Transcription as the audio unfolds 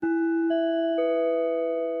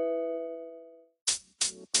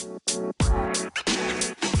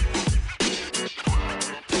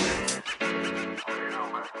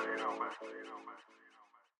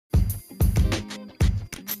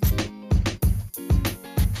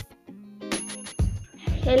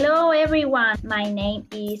Hello everyone, my name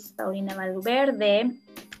is Paulina Valverde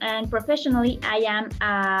and professionally I am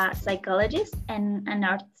a psychologist and an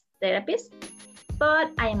art therapist,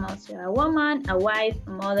 but I am also a woman, a wife,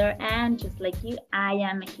 a mother, and just like you, I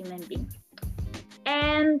am a human being.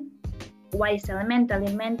 And what is Elemental?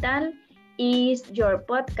 Elemental is your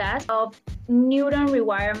podcast of neuron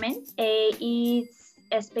rewirement. It's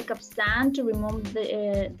a speck of sand to remove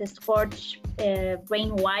the scorched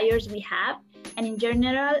brain wires we have, and in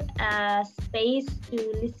general, a space to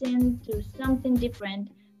listen to something different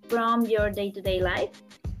from your day-to-day life.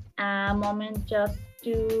 A moment just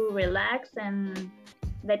to relax and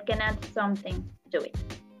that can add something to it.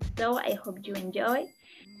 So I hope you enjoy.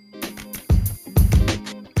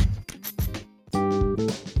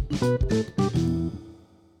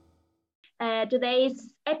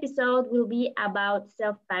 Today's episode will be about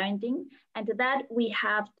self parenting, and to that, we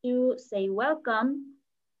have to say welcome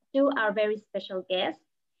to our very special guest.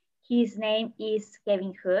 His name is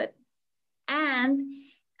Kevin Hood, and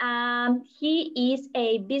he is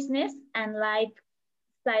a business and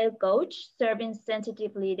lifestyle coach serving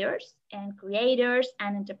sensitive leaders and creators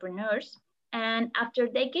and entrepreneurs. And after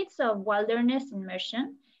decades of wilderness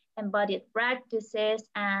immersion, embodied practices,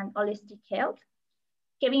 and holistic health,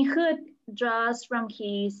 Kevin Hood draws from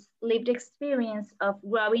his lived experience of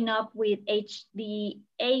growing up with ADHD,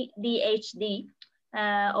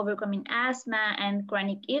 overcoming asthma and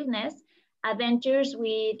chronic illness, adventures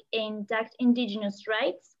with intact indigenous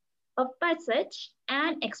rights of passage,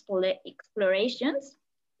 and explorations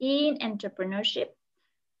in entrepreneurship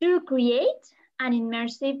to create an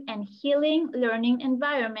immersive and healing learning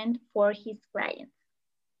environment for his clients.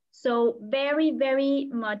 So very, very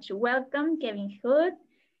much welcome, Kevin Hood.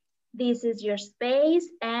 This is your space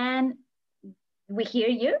and we hear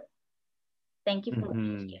you. Thank you for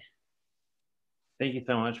being here. Thank you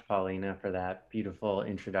so much, Paulina, for that beautiful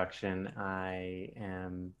introduction. I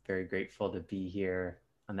am very grateful to be here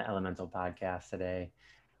on the Elemental podcast today.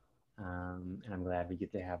 And I'm glad we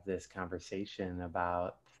get to have this conversation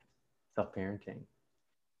about self parenting.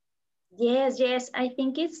 Yes, yes, I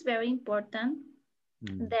think it's very important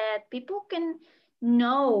that people can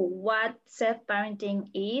know what self-parenting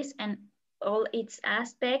is and all its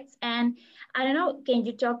aspects. And I don't know, can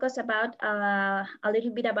you talk us about a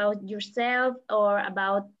little bit about yourself or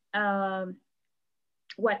about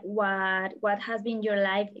what has been your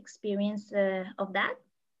life experience of that?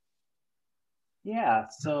 Yeah,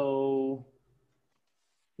 so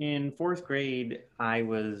in fourth grade, I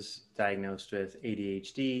was diagnosed with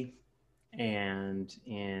ADHD. And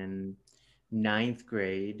in ninth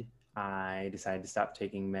grade, I decided to stop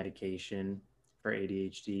taking medication for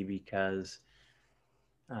ADHD because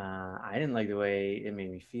I didn't like the way it made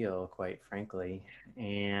me feel, quite frankly.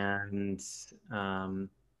 And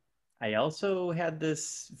I also had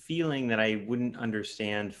this feeling that I wouldn't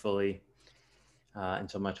understand fully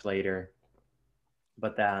until much later,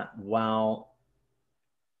 but that while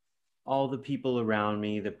all the people around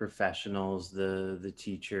me, the professionals, the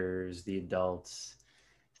teachers, the adults,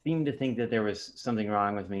 seemed to think that there was something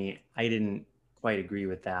wrong with me, I didn't quite agree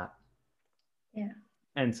with that. Yeah.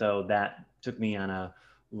 And so that took me on a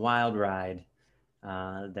wild ride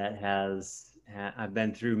I've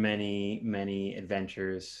been through many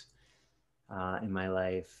adventures in my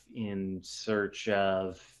life in search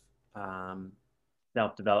of um,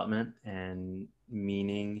 self development and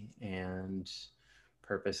meaning and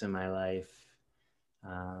purpose in my life,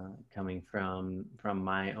 coming from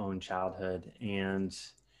my own childhood. And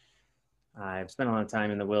I've spent a lot of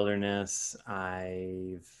time in the wilderness.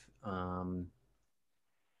 I've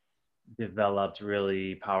developed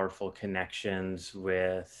really powerful connections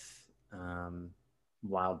with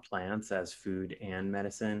wild plants as food and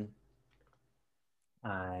medicine.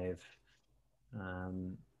 I've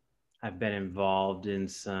um, I've been involved in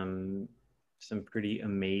some pretty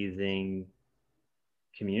amazing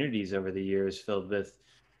communities over the years, filled with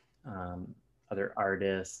um, other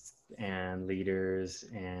artists and leaders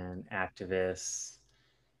and activists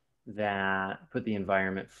that put the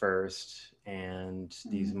environment first and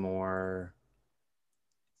these more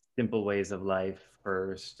simple ways of life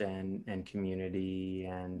first and community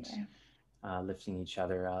and Yeah. lifting each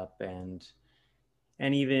other up and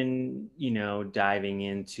even diving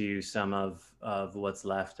into some of what's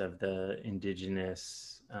left of the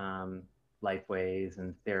indigenous life ways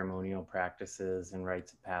and ceremonial practices and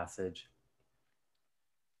rites of passage.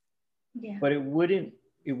 Yeah. But it wouldn't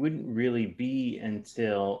really be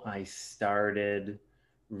until I started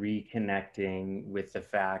reconnecting with the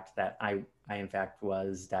fact that I in fact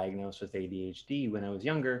was diagnosed with ADHD when I was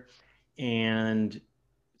younger and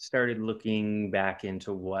started looking back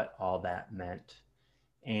into what all that meant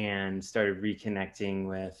and started reconnecting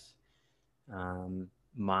with um,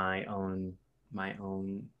 my own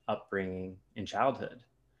upbringing in childhood,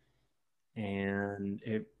 and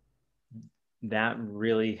that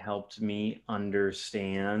really helped me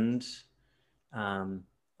understand um,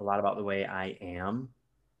 a lot about the way I am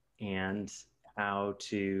and how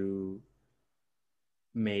to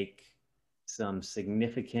make some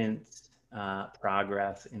significant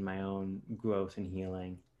progress in my own growth and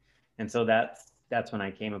healing. And so that's when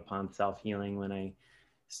I came upon self-healing, when I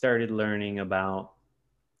started learning about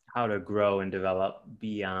how to grow and develop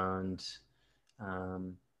beyond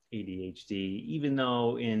um, ADHD, even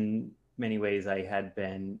though in many ways I had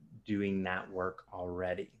been doing that work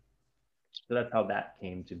already. So that's how that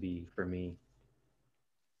came to be for me.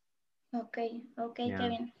 Okay, okay, Yeah.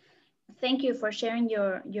 Kevin. Thank you for sharing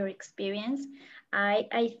your experience.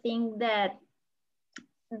 I think that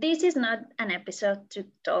this is not an episode to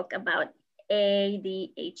talk about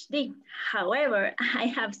ADHD. However, I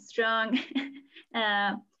have strong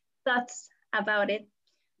uh, thoughts about it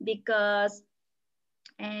because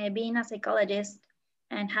being a psychologist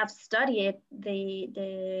and have studied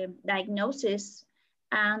the diagnosis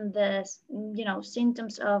and the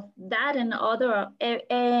symptoms of that and other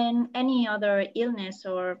and any other illness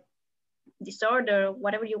or disorder,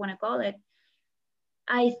 whatever you want to call it,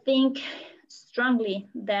 I think strongly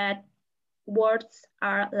that words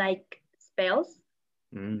are like spells,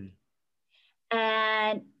 Mm.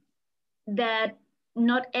 and that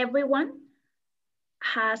not everyone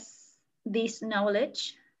has this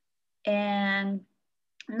knowledge, and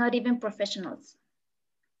not even professionals.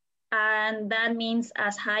 And that means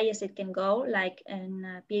as high as it can go, like in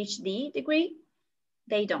a PhD degree,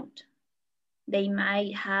 they don't. They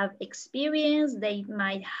might have experience, they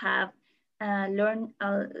might have learned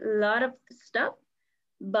a lot of stuff,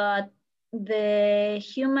 but the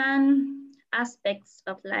human aspects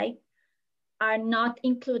of life are not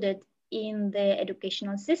included in the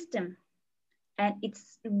educational system. And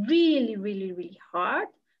it's really, really, really hard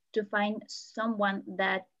to find someone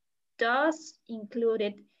that does include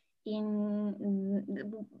it in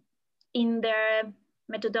their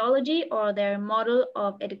methodology or their model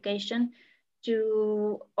of education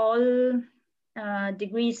to all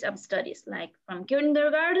degrees of studies, like from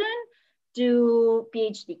kindergarten to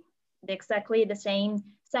PhD. Exactly the same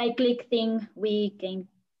cyclic thing we came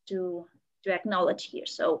to acknowledge here.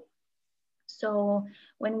 So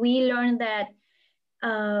when we learn that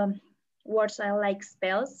words are like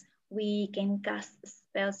spells, we can cast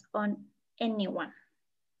spells on anyone,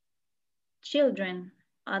 children,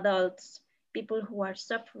 adults, people who are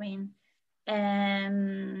suffering,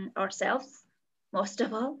 and ourselves, most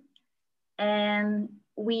of all. And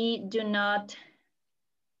we do not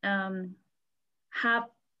have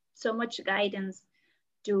so much guidance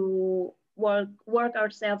to work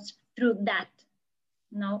ourselves through that.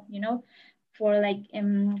 No, for like,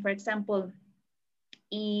 for example,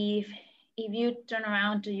 if you turn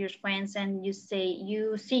around to your friends and you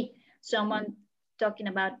see someone talking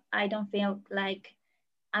about, I don't feel like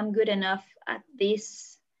I'm good enough at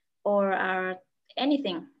this or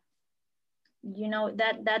anything,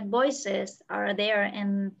 that voices are there,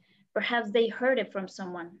 and perhaps they heard it from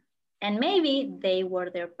someone, and maybe they were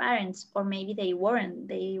their parents, or maybe they weren't,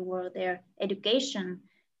 they were their educational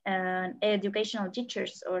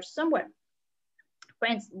teachers or somewhere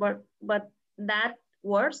friends were, but that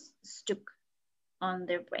words stuck on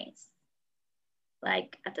their brains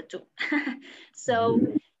like a tattoo. So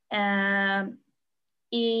um,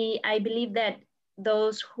 I believe that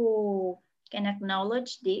those who can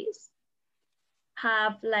acknowledge this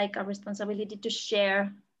have like a responsibility to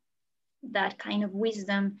share that kind of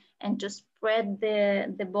wisdom and to spread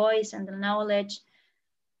the voice and the knowledge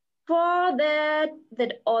for that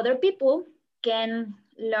other people can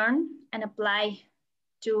learn and apply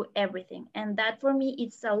to everything. And that for me,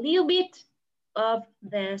 it's a little bit of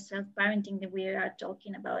the self-parenting that we are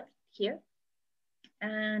talking about here.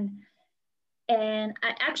 And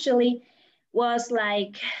I actually was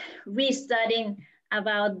like restudying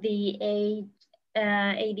about the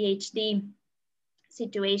ADHD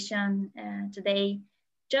situation today,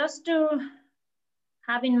 just to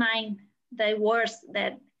have in mind the words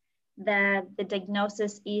that the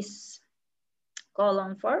diagnosis is called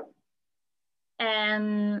on for.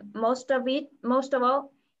 And most of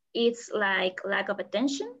all, it's like lack of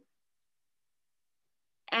attention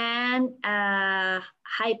and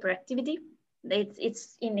hyperactivity.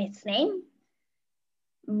 It's in its name.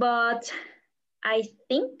 But I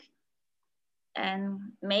think,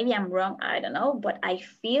 and maybe I'm wrong, I don't know, but I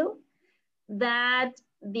feel that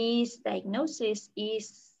this diagnosis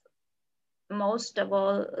is most of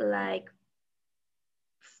all like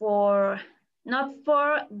for not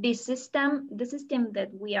for the system that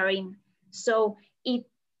we are in. So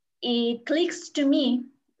it clicks to me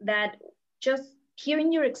that just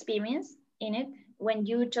hearing your experience in it, when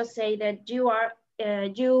you just say that you are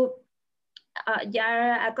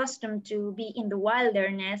accustomed to be in the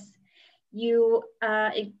wilderness, you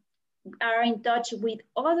are in touch with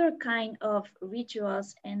other kind of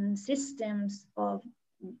rituals and systems of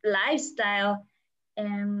lifestyle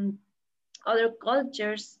and other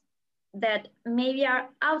cultures that maybe are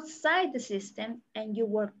outside the system, and you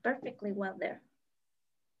work perfectly well there.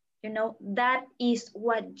 That is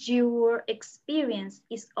what your experience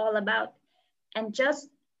is all about. And just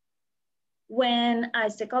when a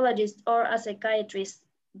psychologist or a psychiatrist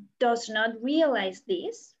does not realize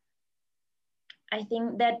this, I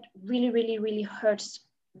think that really, really, really hurts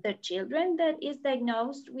the children that is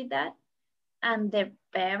diagnosed with that, and their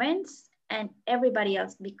parents and everybody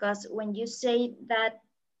else. Because when you say that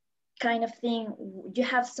kind of thing, you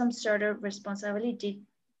have some sort of responsibility.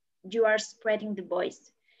 You are spreading the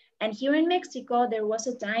voice. And here in Mexico, there was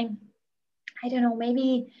a time, I don't know,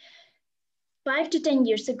 maybe 5 to 10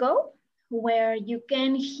 years ago, where you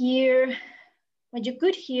could hear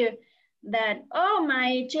that, oh,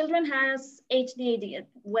 my children has ADHD.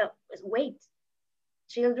 Well, wait,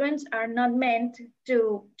 children are not meant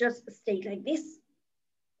to just stay like this.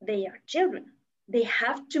 They are children. They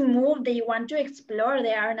have to move. They want to explore.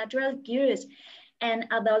 They are natural curious. And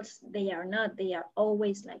adults, they are not. They are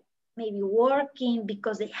always like maybe working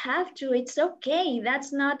because they have to. It's okay.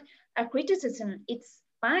 That's not a criticism. It's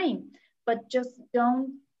fine. But just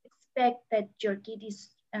don't expect that your kid is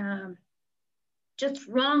just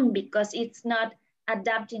wrong because it's not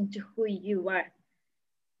adapting to who you are.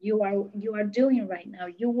 You are doing right now.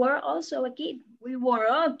 You were also a kid. We were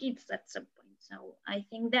all kids at some point. So I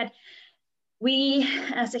think that we,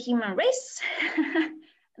 as a human race,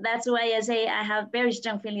 that's why I say I have very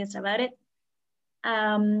strong feelings about it,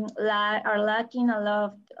 are lacking a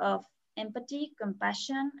lot of empathy,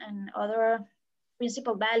 compassion, and other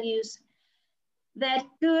principal values that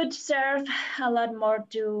could serve a lot more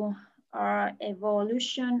to our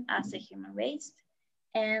evolution as a human race.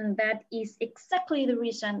 And that is exactly the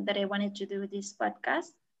reason that I wanted to do this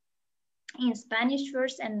podcast in Spanish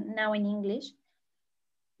first and now in English,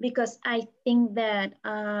 because I think that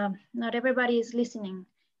not everybody is listening.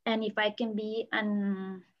 And if I can be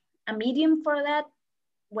a medium for that,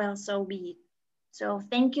 well, so be it. So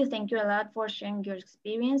thank you a lot for sharing your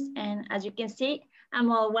experience. And as you can see,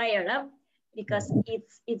 I'm all wired up because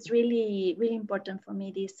it's really, really important for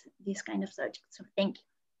me, this kind of subject. So thank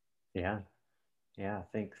you. Yeah,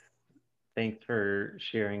 thanks for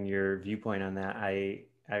sharing your viewpoint on that. I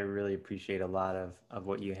really appreciate a lot of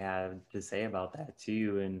what you have to say about that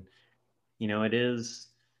too. And it is,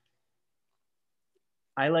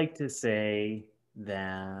 I like to say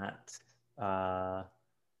that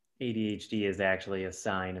ADHD is actually a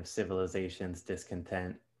sign of civilization's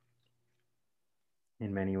discontent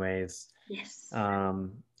in many ways. Yes.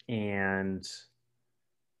 And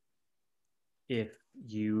if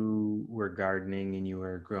you were gardening and you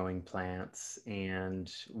were growing plants and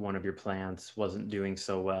one of your plants wasn't doing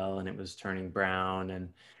so well and it was turning brown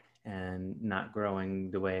and not growing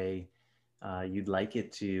the way you'd like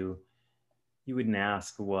it to, you wouldn't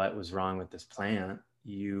ask what was wrong with this plant.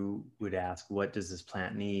 You would ask, what does this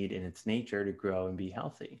plant need in its nature to grow and be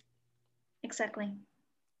healthy? Exactly.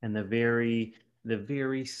 And the very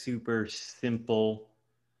super simple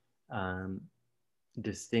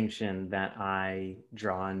distinction that I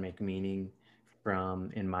draw and make meaning from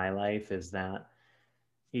in my life is that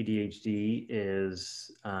ADHD is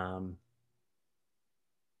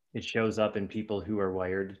it shows up in people who are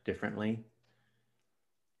wired differently,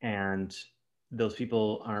 and those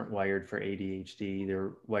people aren't wired for ADHD,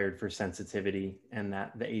 they're wired for sensitivity, and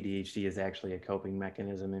that the ADHD is actually a coping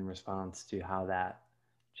mechanism in response to how that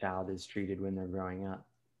child is treated when they're growing up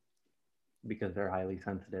because they're highly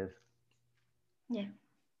sensitive. Yeah.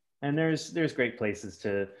 And there's great places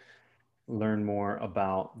to learn more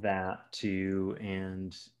about that too.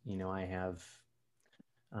 And I have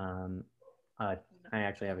um, I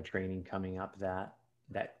actually have a training coming up that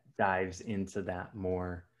dives into that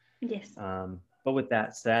more. Yes. But with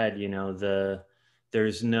that said,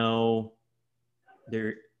 there's no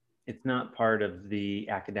there it's not part of the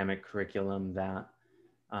academic curriculum that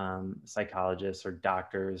psychologists or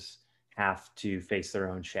doctors have to face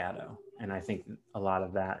their own shadow. And I think a lot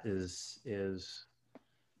of that is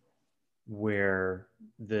where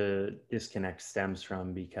the disconnect stems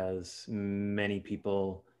from, because many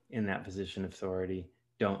people in that position of authority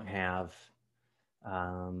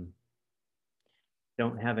um,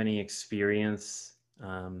 don't have any experience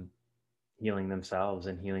healing themselves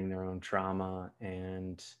and healing their own trauma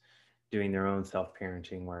and doing their own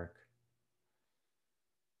self-parenting work.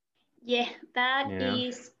 Yeah, that You know?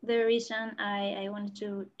 is the reason I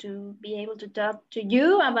wanted to be able to talk to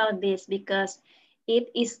you about this, because it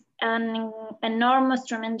is an enormous,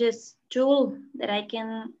 tremendous tool that I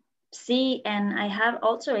can see, and I have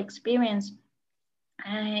also experienced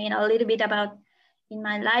a little bit about in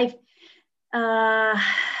my life.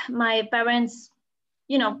 My parents,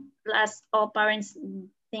 as all parents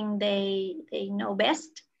think they know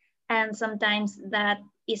best, and sometimes that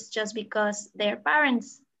is just because their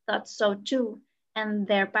parents thought so too, and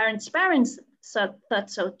their parents thought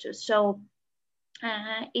so too. So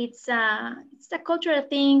it's a cultural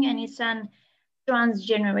thing, and it's a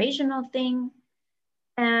transgenerational thing.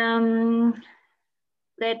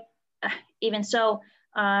 That even so,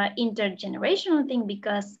 intergenerational thing,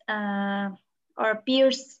 because our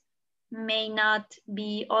peers may not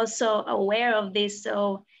be also aware of this.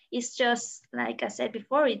 So it's just like I said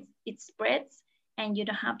before, it spreads, and you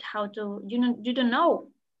don't have how to, you don't know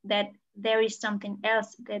that there is something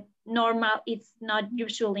else, that normal, it's not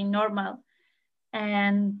usually normal.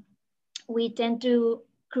 And we tend to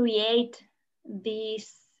create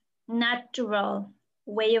this natural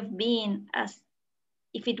way of being as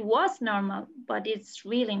if it was normal, but it's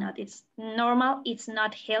really not. It's normal, it's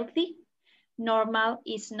not healthy. Normal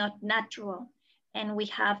is not natural. And we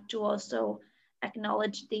have to also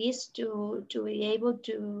acknowledge this to be able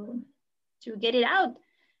to get it out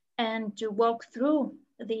and to walk through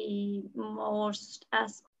the most,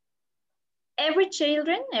 as every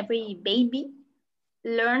children, every baby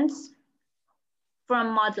learns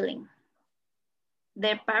from modeling.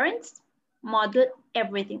 Their parents model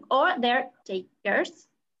everything, or their takers,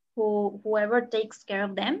 whoever takes care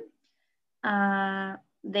of them,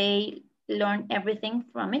 they learn everything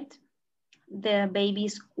from it. The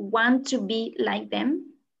babies want to be like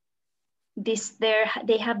them.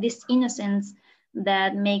 They have this innocence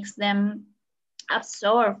that makes them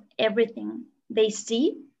absorb everything they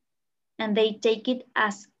see, and they take it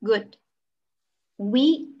as good.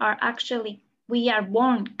 We are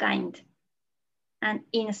born kind and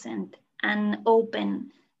innocent and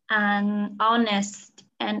open and honest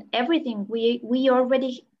and everything. We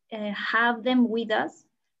already have them with us,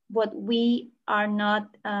 but we are not.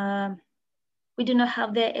 We do not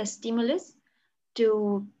have the stimulus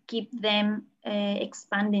to keep them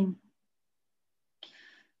expanding.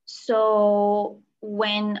 So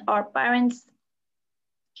when our parents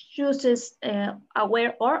chooses,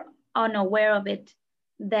 aware or unaware of it,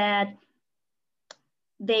 that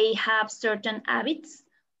they have certain habits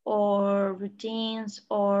or routines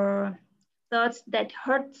or thoughts that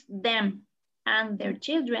hurt them and their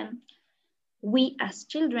children, we as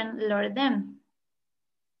children learn them.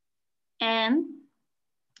 And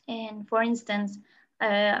for instance,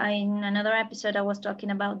 in another episode, I was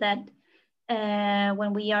talking about that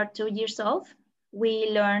when we are 2 years old,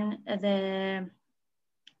 we learn the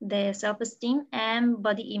self-esteem and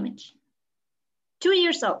body image. 2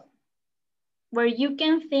 years old, where you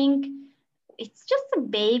can think, it's just a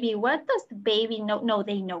baby. What does the baby know? No,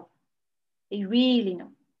 they know. They really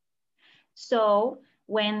know. So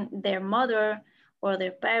when their mother or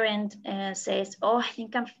their parent says, "Oh, I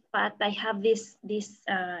think I'm fat. I have this,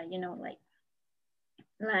 like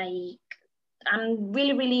I'm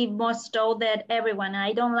really, really most told that everyone.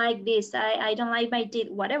 I don't like this. I don't like my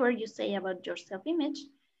teeth." Whatever you say about your self-image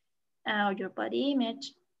or your body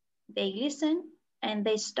image, they listen and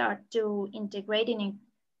they start to integrate in it.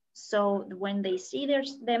 So when they see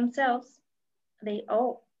themselves,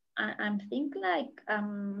 I'm thinking like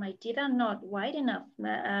my teeth are not wide enough.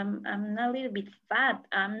 I'm a little bit fat.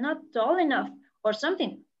 I'm not tall enough, or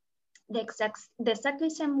something. The exactly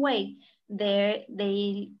same way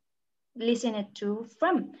they listen it to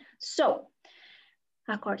from. So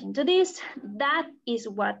according to this, that is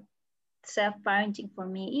what self-parenting for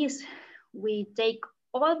me is. We take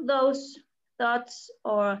all those thoughts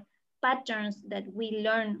or patterns that we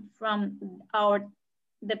learn from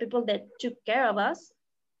the people that took care of us,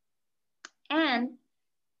 and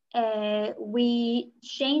we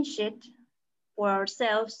change it for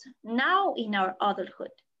ourselves now in our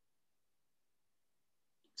adulthood.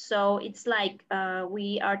 So it's like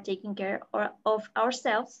we are taking care of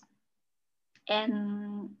ourselves,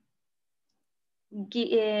 and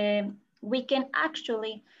we can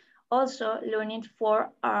actually also learn it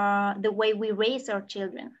for the way we raise our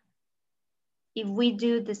children. If we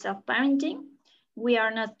do the self-parenting, we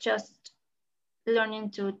are not just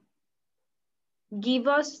learning to give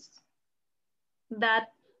us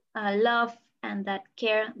that love and that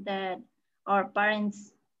care that our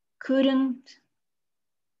parents couldn't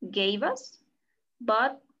gave us,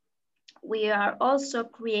 but we are also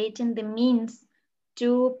creating the means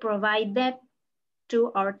to provide that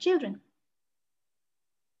to our children.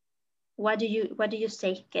 What do you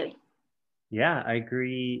say, Kevin? Yeah, I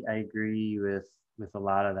agree. I agree with a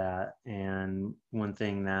lot of that. And one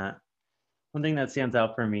thing that stands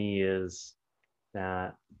out for me is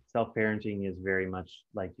that self-parenting is very much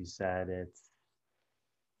like you said, it's,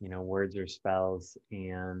 you know, words or spells,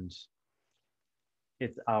 and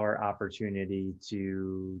it's our opportunity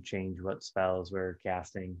to change what spells we're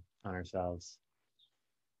casting on ourselves.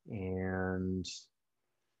 And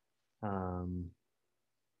um,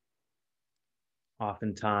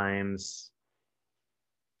 oftentimes,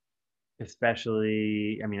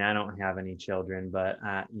 especially, I mean, I don't have any children, but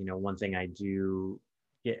you know, one thing I do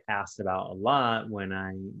get asked about a lot when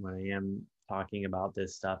I am talking about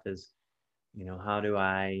this stuff is, you know, how do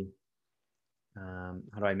I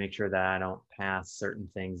make sure that I don't pass certain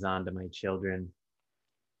things on to my children?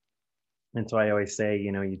 And so I always say,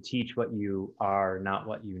 you know, you teach what you are, not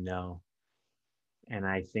what you know. And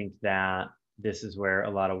I think that this is where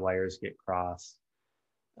a lot of wires get crossed,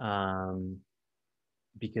 um,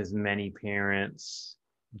 because many parents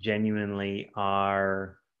genuinely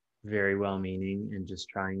are very well meaning and just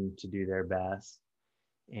trying to do their best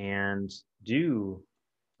and do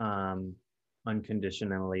um,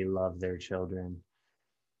 unconditionally love their children.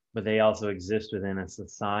 But they also exist within a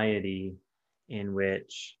society in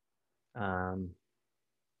which um,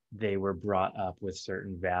 they were brought up with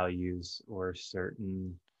certain values or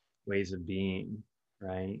certain ways of being,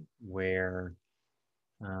 right? Where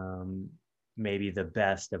um, maybe the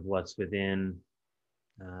best of what's within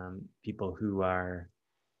people who are,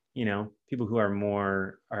 you know, people who are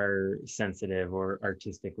more are sensitive or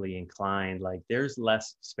artistically inclined, like there's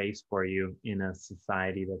less space for you in a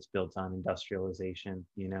society that's built on industrialization,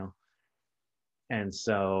 you know? And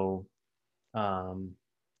so, um,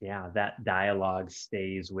 yeah, that dialogue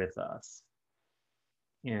stays with us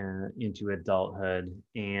into adulthood.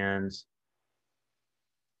 And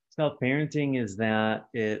self-parenting is that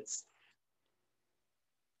it's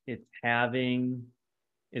having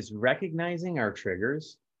is recognizing our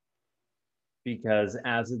triggers, because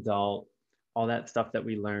as adult, all that stuff that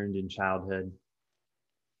we learned in childhood,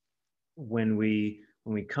 when we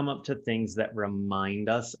come up to things that remind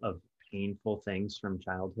us of painful things from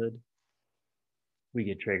childhood, we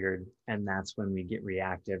get triggered, and that's when we get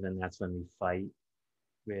reactive, and that's when we fight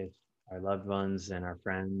with our loved ones and our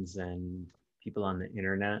friends and people on the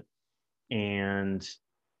internet. And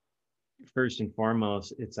first and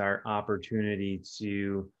foremost, it's our opportunity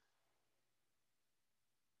to,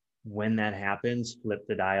 when that happens, flip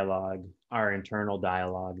the dialogue, our internal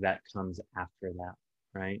dialogue that comes after that,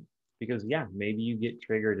 right? Because, yeah, maybe you get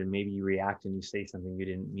triggered and maybe you react and you say something you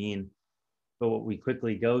didn't mean. But what we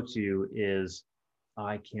quickly go to is, oh,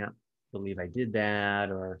 I can't believe I did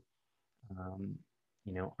that, or, um,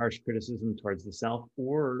 you know, harsh criticism towards the self,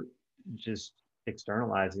 or just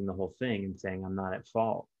externalizing the whole thing and saying, I'm not at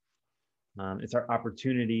fault. It's our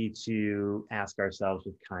opportunity to ask ourselves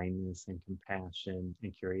with kindness and compassion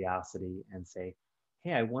and curiosity and say,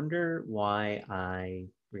 hey, I wonder why I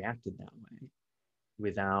reacted that way,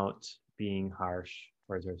 without being harsh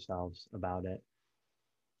towards ourselves about it.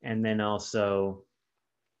 And then also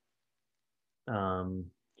um,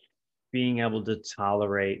 being able to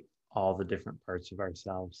tolerate all the different parts of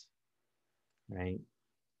ourselves, right?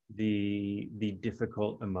 The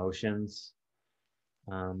difficult emotions.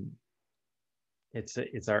 Um,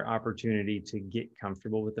 it's our opportunity to get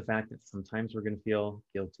comfortable with the fact that sometimes we're going to feel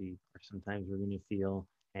guilty, or sometimes we're going to feel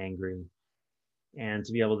angry, and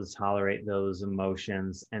to be able to tolerate those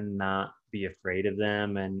emotions and not be afraid of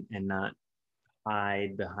them, and not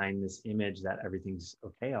hide behind this image that everything's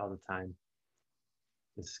okay all the time,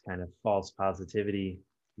 this kind of false positivity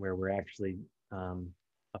where we're actually um,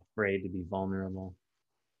 afraid to be vulnerable.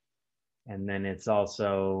 And then it's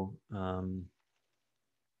also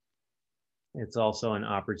an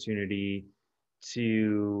opportunity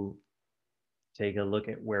to take a look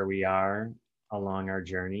at where we are along our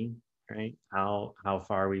journey, right? How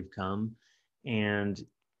far we've come. And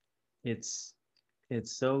it's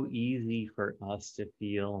it's so easy for us to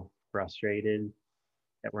feel frustrated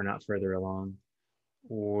that we're not further along,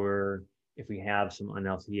 or if we have some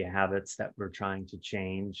unhealthy habits that we're trying to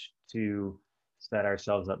change, to set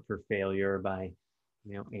ourselves up for failure by,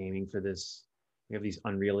 you know, aiming for this. We have these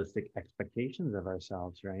unrealistic expectations of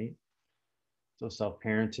ourselves, right? So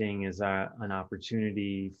self-parenting is an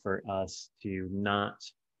opportunity for us to not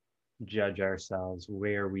judge ourselves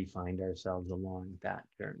where we find ourselves along that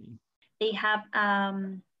journey. They have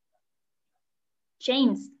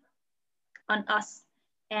chains on us,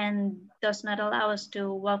 and does not allow us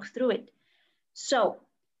to walk through it. So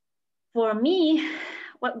for me,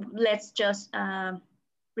 let's just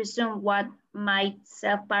resume what might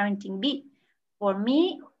self-parenting be. For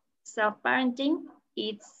me, self-parenting,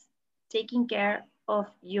 it's taking care of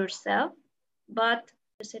yourself, but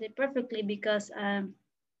you said it perfectly, because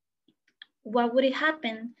what would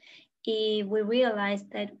happen if we realize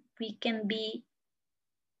that we can be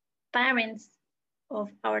parents of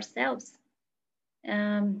ourselves?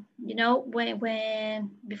 You know,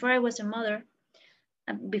 when before I was a mother,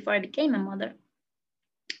 before I became a mother,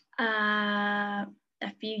 a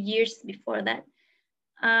few years before that,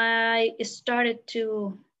 I started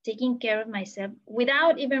to taking care of myself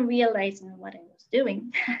without even realizing what I was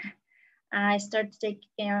doing. I started to take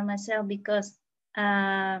care of myself because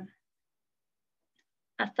a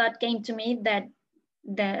thought came to me, that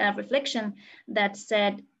a reflection that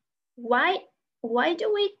said, why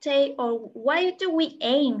do we take, or why do we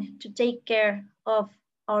aim to take care of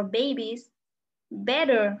our babies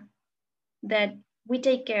better than we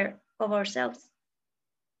take care of ourselves?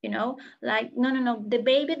 You know, like, no, the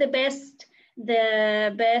baby, the best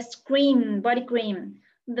cream, body cream,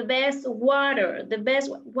 the best water, the best,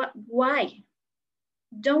 why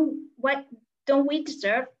don't we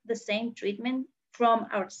deserve the same treatment from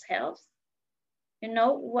ourselves? You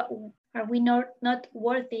know, what are we not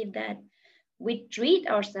worthy that we treat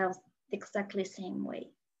ourselves exactly the same way?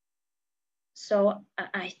 So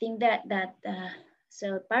I think that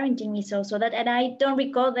so parenting is also that. And I don't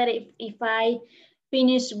recall that if I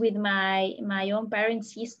finished with my own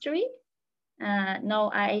parents' history.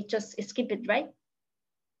 No, I just skip it, right?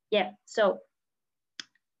 Yeah. So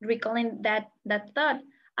recalling that thought,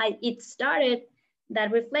 it started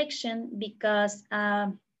that reflection because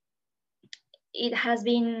it has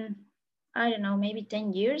been, I don't know, maybe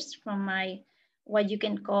 10 years from my, what you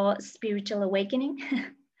can call, spiritual awakening.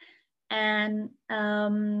 And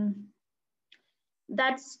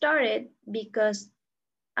that started because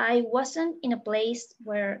I wasn't in a place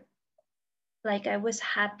where, like, I was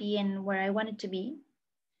happy and where I wanted to be.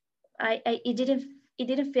 It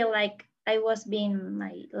didn't feel like I was being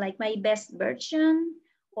my best version,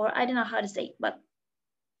 or I don't know how to say it, but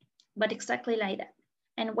exactly like that.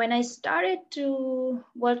 And when I started to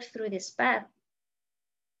walk through this path,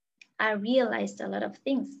 I realized a lot of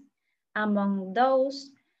things. Among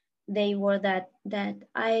those, they were that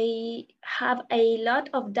I have a lot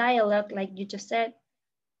of dialogue, like you just said,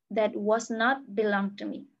 that was not belong to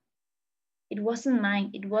me. It wasn't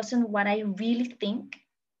mine. It wasn't what I really think,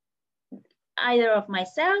 either of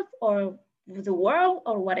myself or the world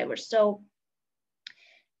or whatever. So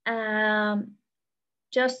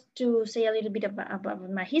just to say a little bit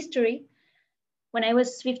about my history, when I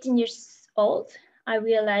was 15 years old, I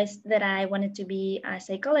realized that I wanted to be a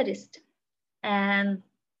psychologist. And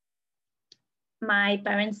my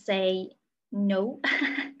parents say no,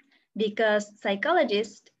 because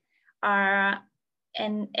psychologists are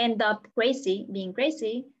and end up being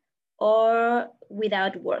crazy, or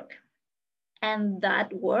without work. And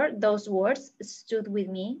those words stood with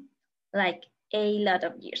me like a lot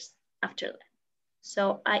of years after that.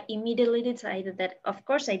 So I immediately decided that, of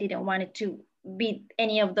course, I didn't want to be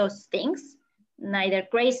any of those things, neither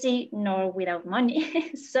crazy nor without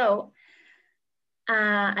money. So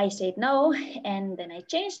I said no, and then I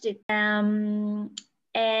changed it. And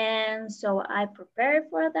so I prepared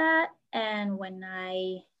for that. And when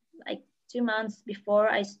like 2 months before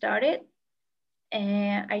I started,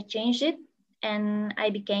 I changed it and I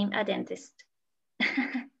became a dentist.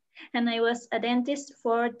 And I was a dentist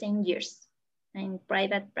for 10 years in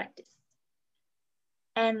private practice.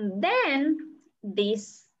 And then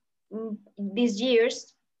these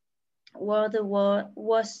years were the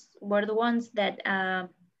ones that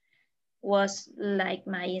was like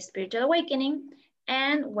my spiritual awakening.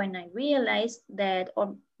 And when I realized that,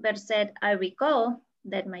 or better said, I recall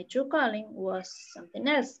that my true calling was something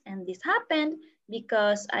else. And this happened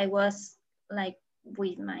because I was like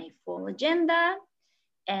with my full agenda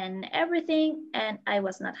and everything, and I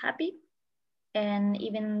was not happy. And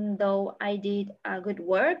even though I did a good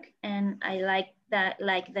work and I like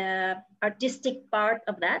the artistic part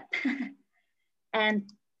of that, and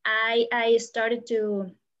I started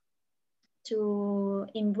to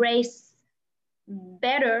embrace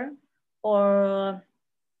better or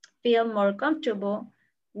feel more comfortable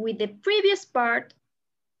with the previous part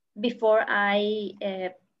before I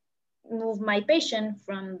moved my patient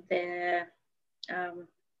from the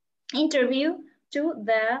interview to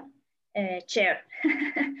the chair.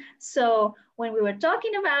 So when we were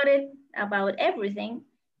talking about everything,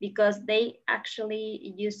 because they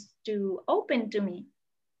actually used to open to me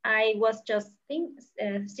I was just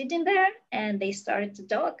sitting there, and they started to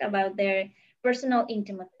talk about their personal,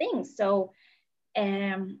 intimate things. So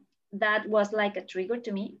that was like a trigger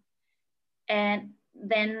to me. And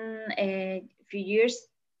then a few years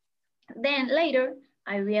then later,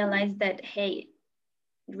 I realized that, hey,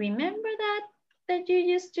 remember that you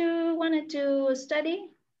used to wanted to study?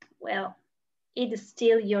 Well, it is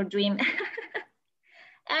still your dream.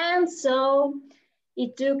 And so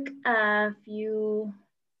it took a few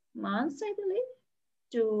months, I believe,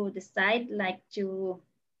 to decide, like, to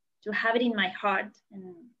have it in my heart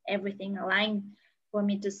and everything aligned for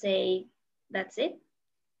me to say that's it.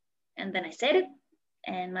 And then I said it,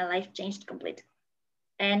 and my life changed completely.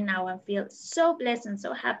 And now I feel so blessed and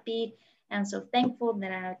so happy and so thankful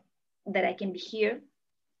that I can be here.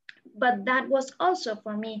 But that was also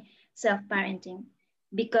for me self-parenting,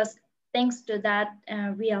 because thanks to that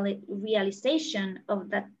realization of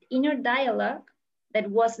that inner dialogue that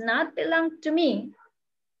was not belong to me,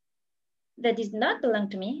 that did not belong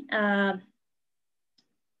to me,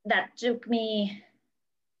 that took me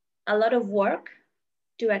a lot of work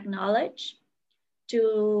to acknowledge,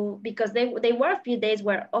 to, because they were a few days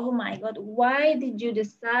where, oh my god, why did you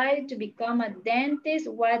decide to become a dentist?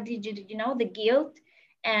 What did you, the guilt,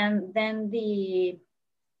 and then the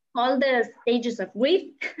all the stages of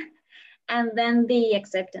grief, and then the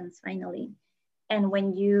acceptance finally. And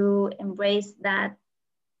when you embrace that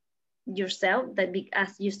yourself, that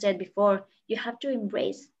as you said before, you have to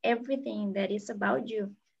embrace everything that is about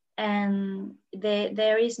you, and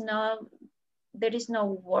there is no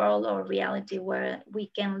world or reality where we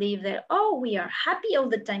can live there, oh, we are happy all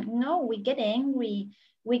the time. No, we get angry.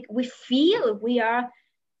 We feel, we are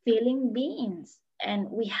feeling beings, and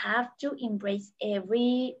we have to embrace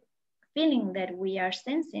every feeling that we are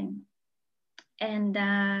sensing. And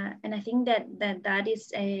I think that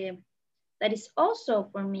is also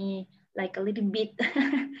for me like a little bit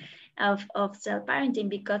of self-parenting,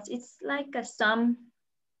 because it's like a sum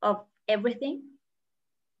of everything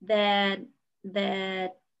that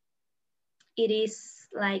that it is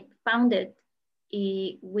like founded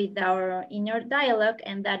with our inner dialogue,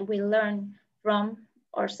 and that we learn from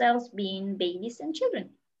ourselves being babies and children,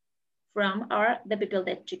 from the people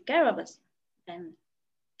that took care of us. And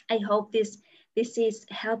I hope this is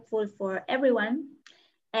helpful for everyone.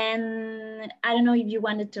 And I don't know if you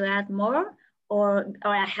wanted to add more, or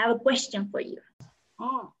I have a question for you.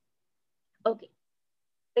 Oh, okay.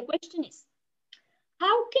 The question is,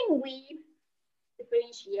 how can we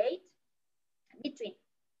differentiate between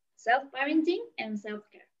self-parenting and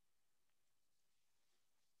self-care?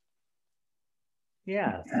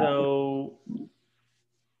 Yeah, so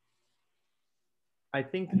I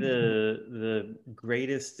think the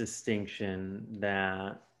greatest distinction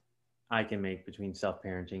that I can make between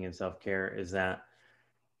self-parenting and self-care is that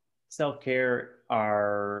self-care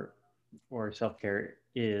or self-care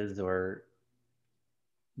is, or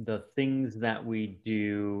the things that we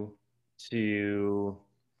do to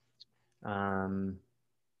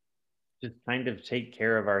just kind of take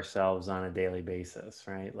care of ourselves on a daily basis,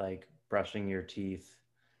 right? Like brushing your teeth,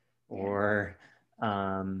 or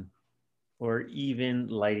or even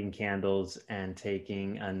lighting candles and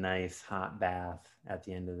taking a nice hot bath at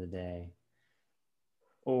the end of the day,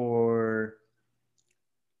 or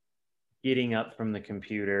getting up from the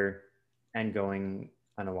computer and going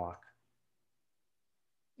on a walk.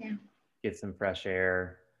 Yeah. Get some fresh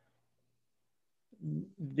air.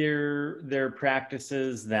 They're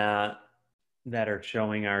practices that are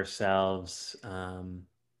showing ourselves,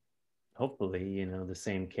 hopefully, the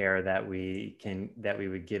same care that we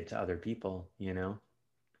would give to other people, to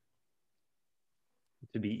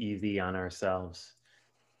be easy on ourselves.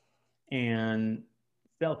 And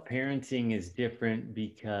self-parenting is different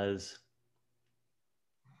because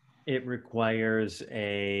it requires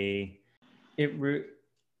in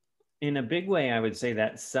a big way, I would say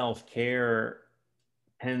that self-care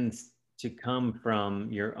tends to come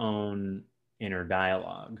from your own inner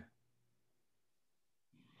dialogue.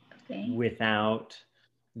 Okay. Without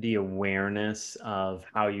the awareness of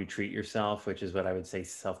how you treat yourself, which is what I would say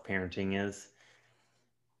self-parenting is,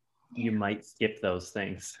 you might skip those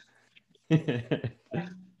things.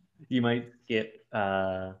 You might skip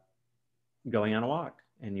going on a walk,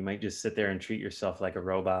 and you might just sit there and treat yourself like a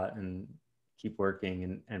robot and keep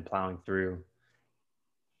working and plowing through.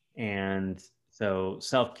 And so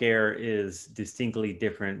self-care is distinctly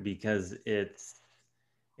different because it's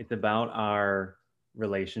about our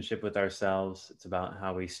relationship with ourselves. It's about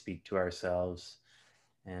how we speak to ourselves,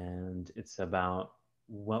 and it's about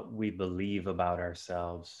what we believe about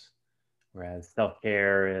ourselves. Whereas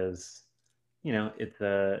self-care is, it's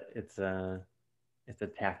it's a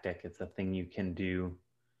tactic. It's a thing you can do.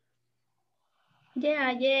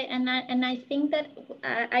 Yeah, and I think that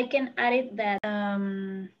I can add it that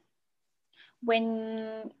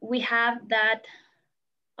when we have that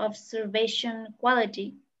observation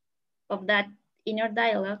quality of that inner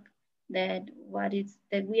dialogue, that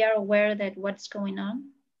we are aware that what's going on,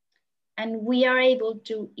 and we are able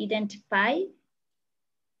to identify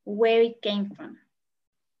where it came from.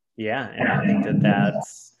 Yeah, and I think that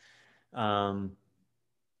that's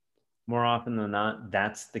more often than not,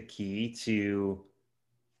 that's the key to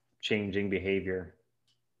changing behavior.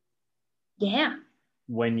 Yeah.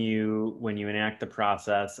 When you enact the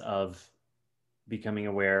process of becoming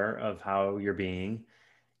aware of how you're being,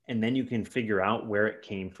 and then you can figure out where it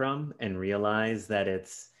came from and realize that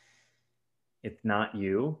it's not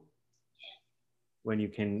you. When you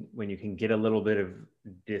can get a little bit of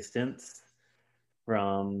distance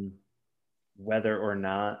from whether or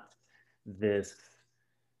not this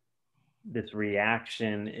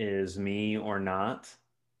reaction is me or not,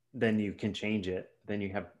 then you can change it. Then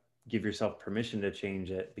you give yourself permission to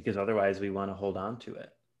change it, because otherwise we want to hold on to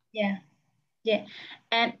it. Yeah. Yeah,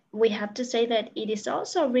 and we have to say that it is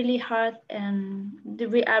also really hard and a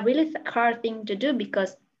really hard thing to do,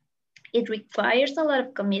 because it requires a lot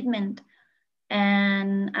of commitment.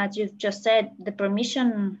 And as you've just said, the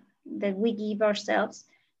permission that we give ourselves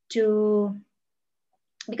to,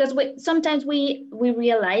 because sometimes we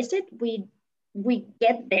realize it, we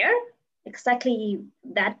get there, exactly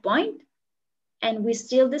that point, and we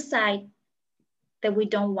still decide that we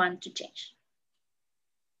don't want to change.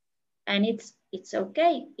 And it's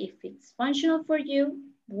okay if it's functional for you.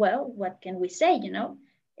 Well, what can we say? To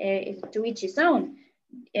each his own.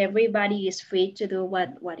 Everybody is free to do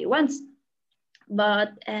what he wants,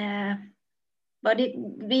 but it's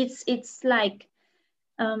like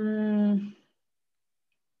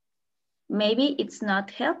maybe it's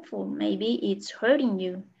not helpful. Maybe it's hurting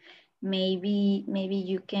you. Maybe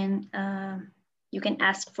you can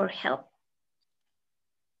ask for help.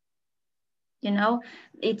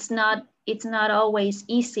 It's not always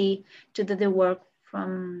easy to do the work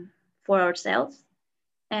for ourselves.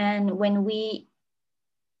 And when we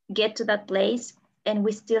get to that place and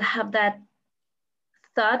we still have that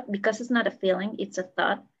thought, because it's not a feeling, it's a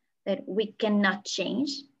thought, that we cannot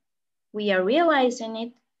change, we are realizing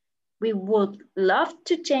it, we would love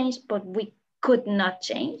to change, but we could not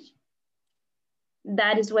change.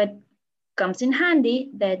 That is what comes in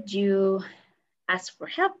handy, that you ask for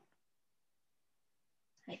help,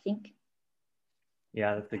 I think.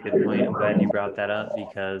 Yeah, that's a good point. I'm glad you brought that up,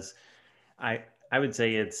 because I would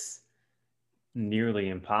say it's nearly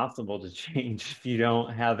impossible to change if you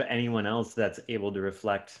don't have anyone else that's able to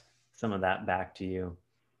reflect some of that back to you.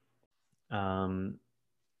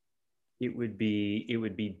 It would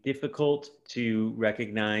be difficult to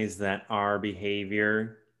recognize that our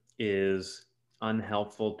behavior is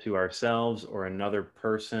unhelpful to ourselves or another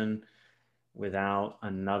person without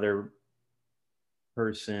another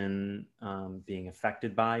person being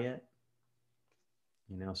affected by it.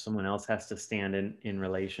 Someone else has to stand in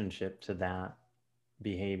relationship to that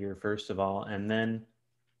behavior, first of all, and then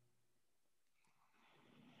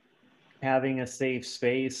having a safe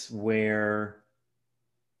space where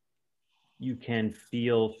you can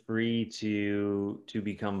feel free to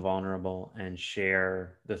become vulnerable and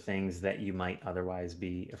share the things that you might otherwise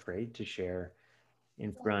be afraid to share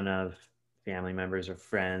in front of family members or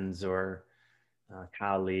friends or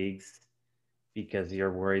colleagues, because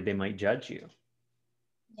you're worried they might judge you.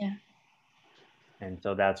 Yeah. And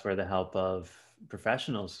so that's where the help of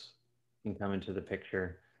professionals can come into the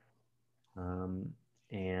picture, and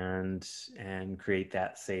create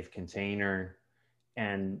that safe container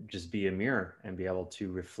and just be a mirror and be able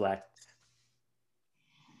to reflect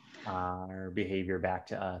our behavior back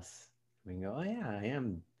to us. We can go, oh yeah, I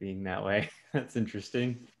am being that way. That's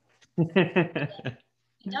interesting. I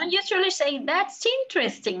don't usually say that's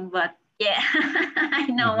interesting, but yeah, I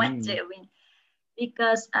know what you mean.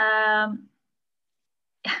 Because,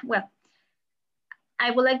 well,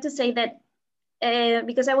 I would like to say that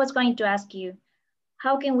because I was going to ask you,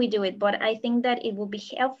 how can we do it? But I think that it will be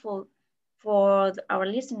helpful for our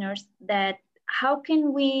listeners that how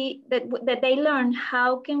can we, that they learn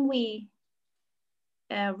how can we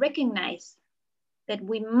recognize that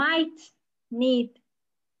we might need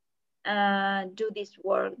do this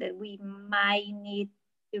work, that we might need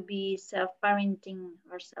to be self-parenting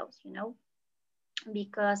ourselves,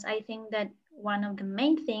 because I think that one of the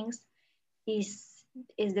main things is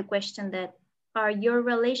the question that, are your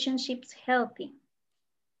relationships healthy?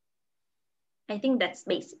 I think that's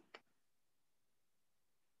basic.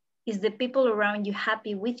 Is the people around you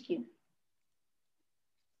happy with you?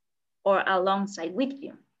 or alongside with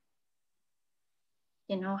you?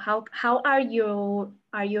 You know, how are your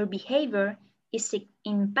behavior is it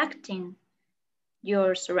impacting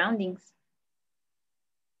your surroundings?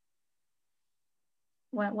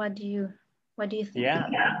 What do you think? Yeah,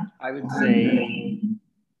 I would say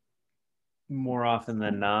more often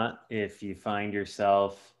than not, if you find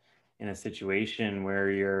yourself in a situation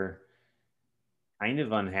where you're kind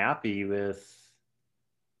of unhappy with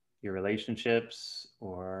your relationships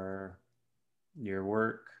or your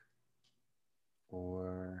work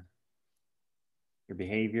or your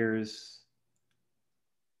behaviors,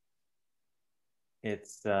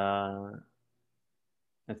 it's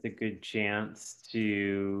that's a good chance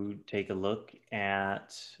to take a look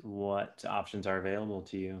at what options are available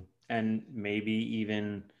to you, and maybe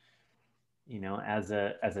even, as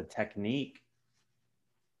a technique,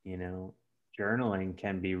 you know journaling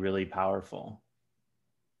can be really powerful,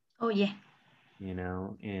 Oh yeah.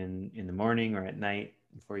 in the morning or at night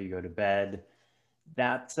before you go to bed.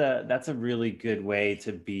 That's a really good way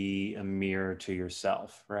to be a mirror to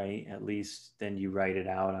yourself, right? At least then you write it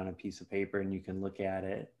out on a piece of paper and you can look at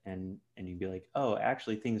it, and you'd be like, oh,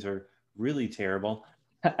 actually things are really terrible.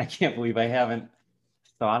 I can't believe I haven't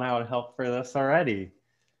thought out help for this already.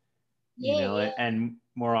 Yeah, yeah. And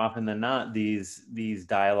more often than not, these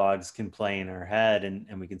dialogues can play in our head,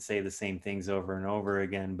 and we can say the same things over and over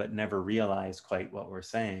again but never realize quite what we're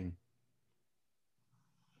saying.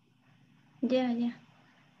 Yeah, yeah.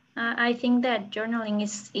 I think that journaling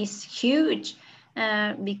is huge,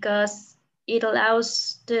 because it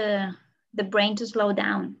allows the brain to slow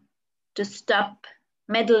down, to stop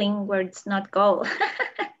meddling where it's not go,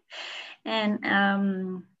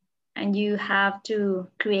 and you have to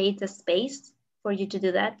create a space for you to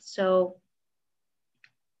do that. So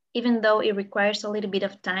even though it requires a little bit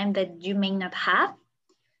of time that you may not have,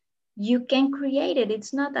 you can create it.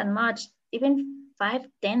 It's not that much, even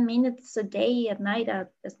 5-10 minutes a day, at night,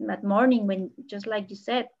 at morning, when, just like you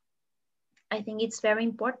said. I think it's very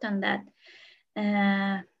important that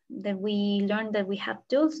that we learn that we have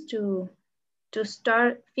tools to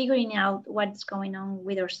start figuring out what's going on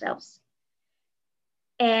with ourselves.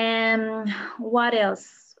 And what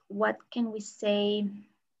else? What can we say?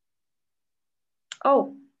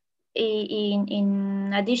 Oh,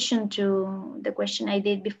 in addition to the question I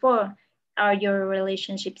did before, are your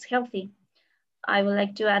relationships healthy? I would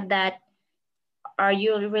like to add that, are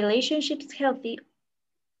your relationships healthy,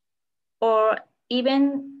 or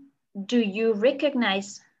even do you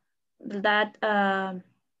recognize that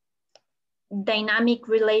dynamic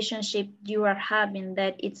relationship you are having,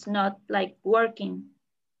 that it's not like working?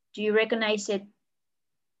 Do you recognize it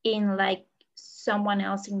in like someone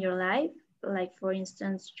else in your life? Like, for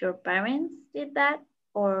instance, your parents did that,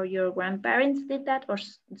 or your grandparents did that, or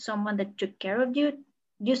someone that took care of you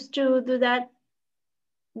used to do that,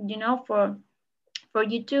 for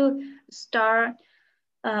you to start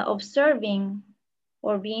observing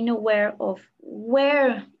or being aware of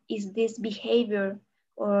where is this behavior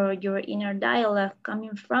or your inner dialogue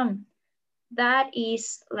coming from. That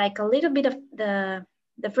is like a little bit of the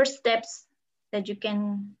first steps that you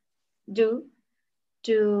can do,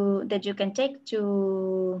 that you can take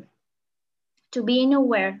to being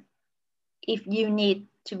aware if you need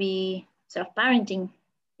to be self-parenting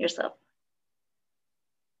yourself.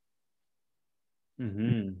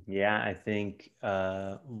 Yeah, I think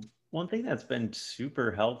one thing that's been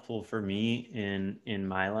super helpful for me in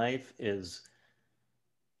my life is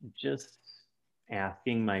just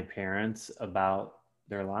asking my parents about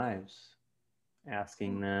their lives,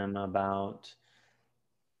 asking them about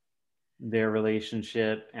their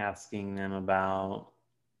relationship, asking them about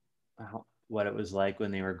what it was like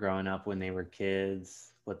when they were growing up, when they were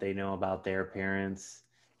kids, what they know about their parents.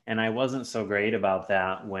 And I wasn't so great about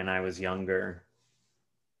that when I was younger.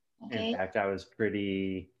 In Okay. fact, I was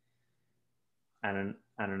pretty, I don't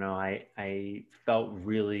know, I felt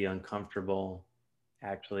really uncomfortable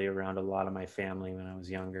actually around a lot of my family when I was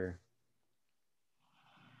younger.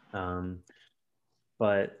 Um,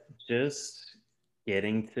 but just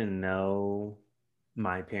getting to know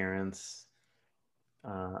my parents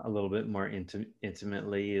a little bit more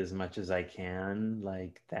intimately, as much as I can,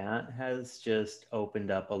 like that has just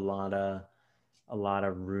opened up a lot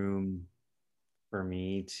of room for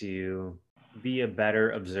me to be a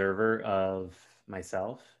better observer of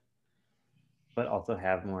myself, but also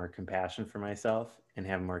have more compassion for myself and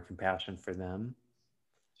have more compassion for them.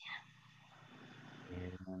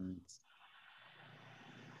 And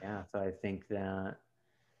yeah, so I think that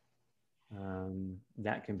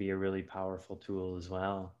that can be a really powerful tool as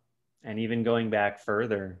well. And even going back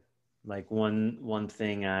further, like one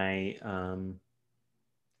thing I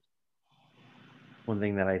One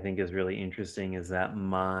thing that I think is really interesting is that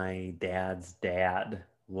my dad's dad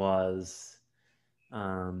was,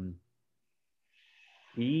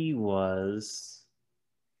 he was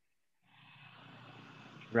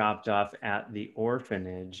dropped off at the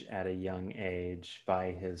orphanage at a young age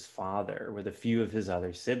by his father with a few of his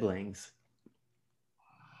other siblings.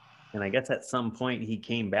 And I guess at some point he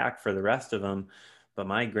came back for the rest of them. But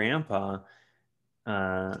my grandpa,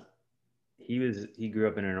 uh, he grew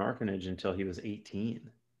up in an orphanage until he was 18.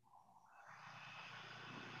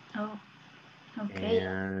 Oh, okay.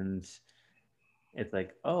 And it's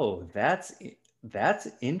like, oh, that's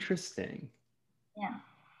interesting. Yeah.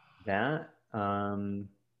 That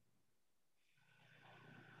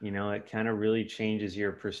it kind of really changes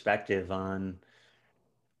your perspective on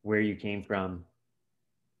where you came from,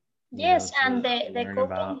 Yes, and to the learn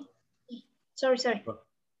coping. about. Sorry.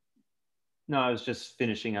 No, I was just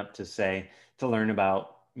finishing up to say to learn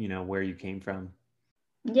about, where you came from.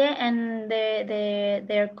 Yeah, and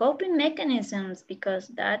their coping mechanisms, because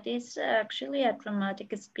that is actually a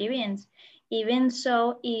traumatic experience. Even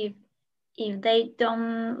so, if they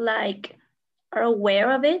don't like are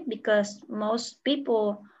aware of it, because most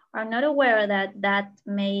people are not aware that that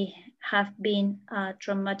may have been a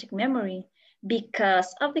traumatic memory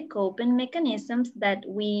because of the coping mechanisms that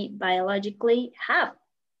we biologically have.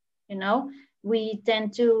 You know, we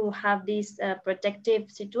tend to have this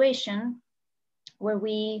protective situation where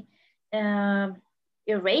we uh,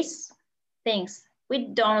 erase things. We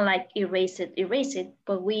don't like erase it,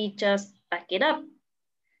 but we just back it up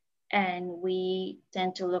and we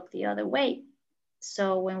tend to look the other way.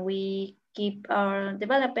 So when we keep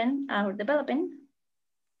developing,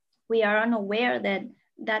 we are unaware that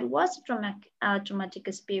that was a traumatic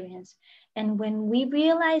experience. And when we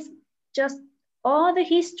realize just all the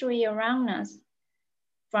history around us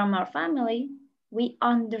from our family, we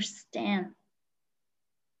understand.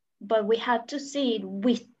 But we have to see it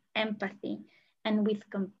with empathy and with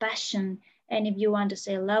compassion. And if you want to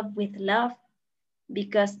say love, with love,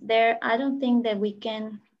 because there, I don't think that we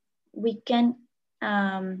can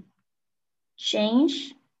um,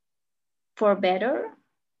 change for better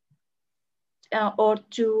or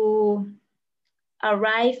to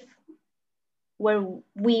arrive where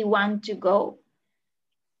we want to go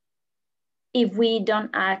if we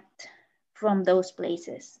don't act from those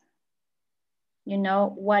places. You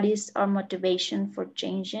know, what is our motivation for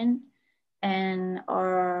changing and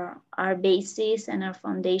our basis and our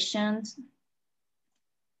foundations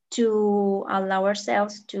to allow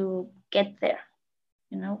ourselves to get there,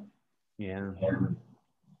 you know? Yeah.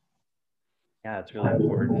 Yeah, it's really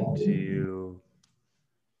important to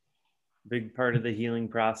big part of the healing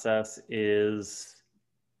process is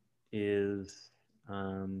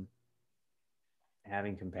um,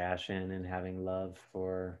 having compassion and having love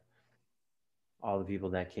for all the people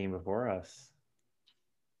that came before us.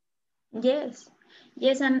 Yes,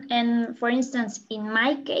 yes, and for instance, in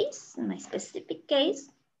my case, in my specific case,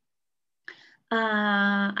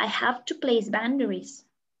 I have to place boundaries,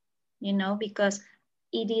 you know, because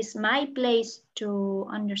it is my place to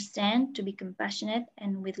understand, to be compassionate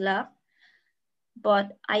and with love.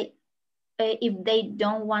 But if they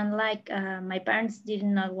don't want, like my parents did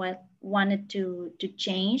not wanted to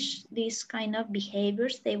change these kind of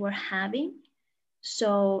behaviors they were having.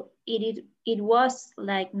 So it was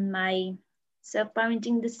like my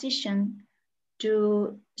self-parenting decision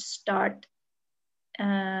to start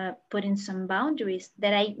putting some boundaries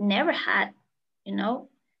that I never had, you know.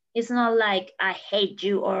 It's not like I hate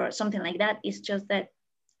you or something like that. It's just that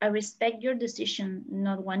I respect your decision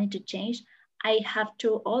not wanting to change. I have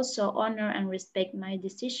to also honor and respect my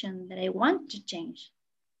decision that I want to change.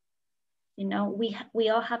 You know, we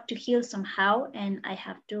all have to heal somehow, and I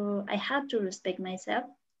have to respect myself.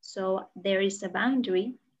 So there is a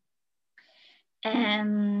boundary,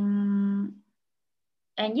 and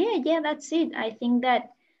yeah, that's it. I think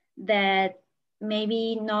that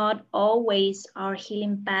maybe not always our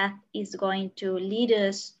healing path is going to lead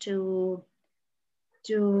us to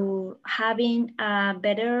having a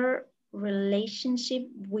better relationship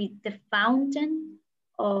with the fountain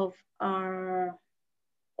of our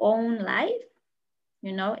own life,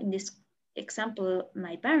 you know, in this example,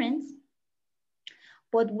 my parents,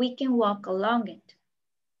 but we can walk along it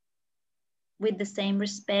with the same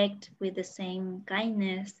respect, with the same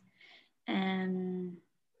kindness, and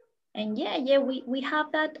yeah, we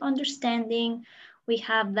have that understanding, we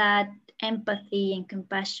have that empathy and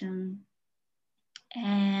compassion,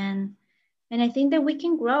 and I think that we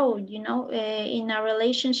can grow, you know, in a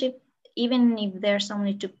relationship, even if there's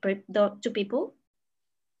only two people.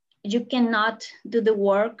 You cannot do the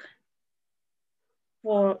work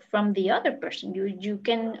from the other person. You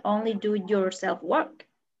can only do your self work,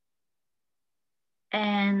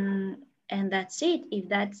 and that's it. If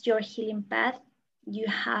that's your healing path, you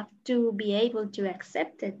have to be able to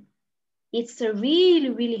accept it. It's a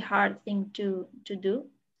really hard thing to do,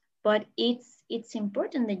 but it's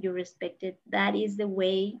important that you respect it. That is the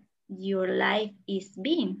way your life is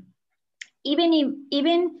being.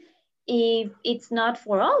 Even if it's not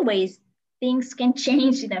for always, things can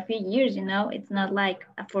change in a few years, you know. It's not like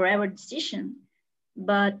a forever decision.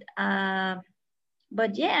 But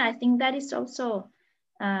yeah, I think that is also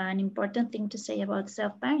an important thing to say about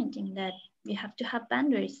self-parenting, that you have to have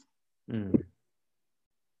boundaries. Mm.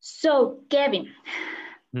 So Kevin,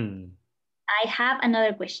 Hmm. I have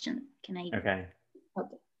another question. Can I? Okay.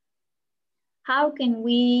 Okay. How can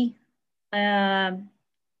we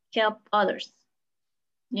help others?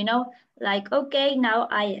 You know, like, okay, now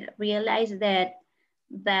I realize that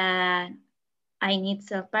I need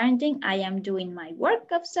self-parenting. I am doing my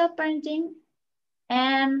work of self-parenting.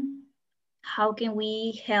 And how can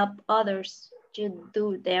we help others to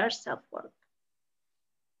do their self-work?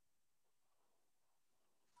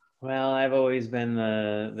 Well, I've always been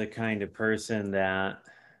the kind of person that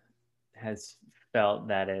has felt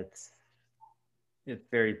that it's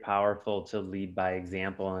very powerful to lead by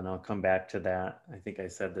example, and I'll come back to that. I think I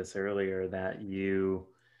said this earlier, that you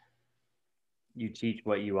teach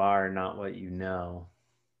what you are, not what you know.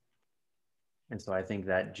 And so I think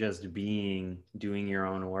that just doing your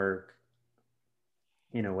own work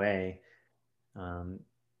in a way, um,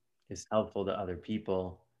 is helpful to other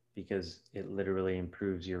people, because it literally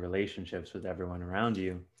improves your relationships with everyone around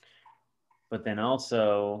you. But then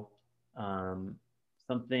also, um,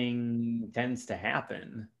 something tends to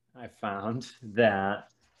happen. I found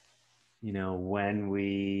that, when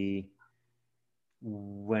we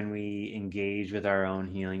engage with our own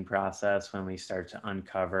healing process, when we start to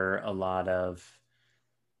uncover a lot of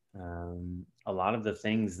the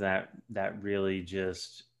things that really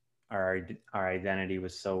just our identity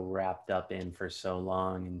was so wrapped up in for so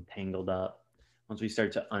long and tangled up. Once we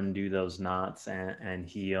start to undo those knots and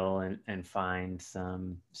heal and find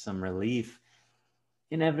some relief,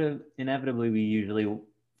 inevitably we usually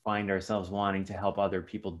find ourselves wanting to help other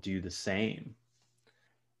people do the same.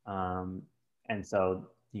 um, and so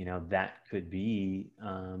that could be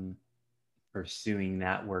pursuing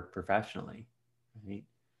that work professionally, right?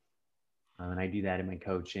 And I do that in my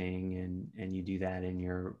coaching, and you do that in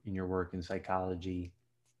your work in psychology.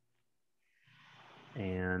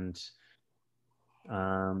 And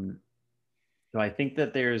um, so I think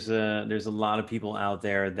that there's a lot of people out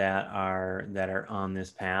there that are on this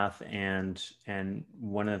path, and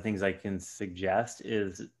one of the things I can suggest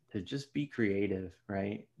is to just be creative,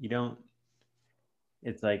 right? You don't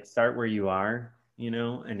It's like, start where you are,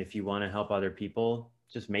 and if you want to help other people,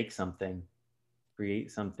 just make something,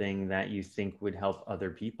 create something that you think would help other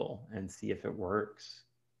people, and see if it works.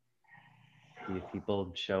 See if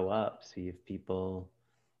people show up, see if people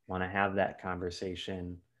want to have that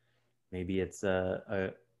conversation. Maybe it's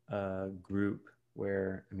a group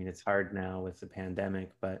where, I mean, it's hard now with the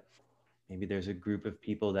pandemic, but maybe there's a group of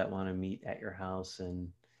people that want to meet at your house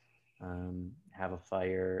and have a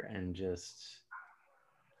fire and just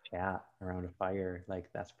chat around a fire. Like,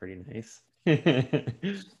 that's pretty nice.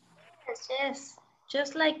 Yes, yes.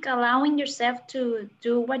 Just like allowing yourself to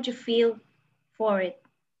do what you feel for it,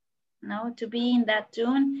 to be in that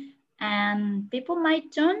tune, and people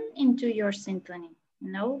might tune into your symphony,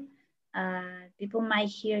 people might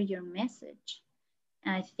hear your message.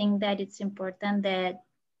 And I think that it's important that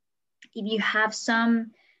if you have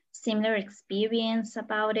some similar experience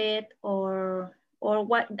about it, or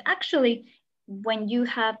what actually, when you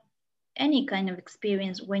have any kind of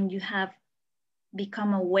experience, when you have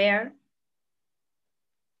become aware,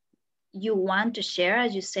 you want to share,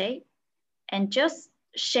 as you say, and just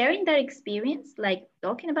sharing that experience, like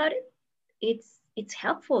talking about it, it's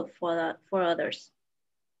helpful for others.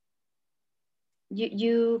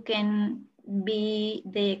 You can be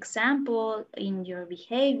the example in your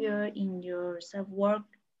behavior, in your self-work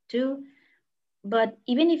too. But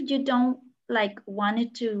even if you don't like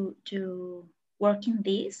wanted to work in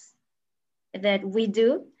this that we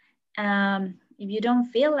do, if you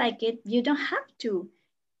don't feel like it, you don't have to.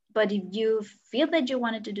 But if you feel that you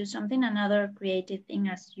wanted to do something, another creative thing,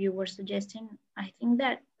 as you were suggesting, I think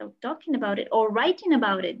that talking about it or writing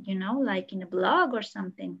about it, like in a blog or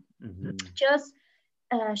something, just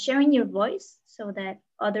sharing your voice so that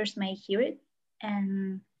others may hear it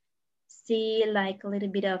and see like a little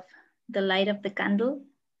bit of the light of the candle,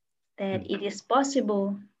 that it is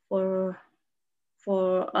possible for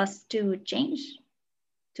us to change,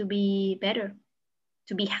 to be better.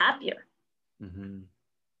 be happier. Mm-hmm.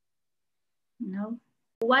 You know,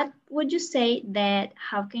 what would you say that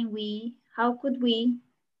how could we help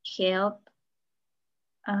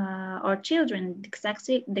our children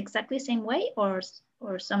the exactly same way, or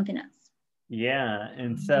something else? Yeah,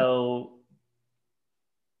 and so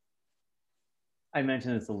I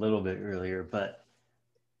mentioned this a little bit earlier, but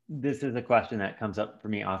this is a question that comes up for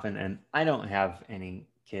me often, and I don't have any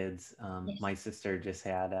kids. Yes. My sister just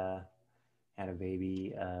had a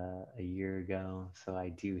baby a year ago, so I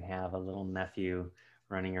do have a little nephew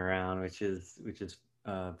running around, which is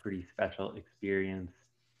a pretty special experience.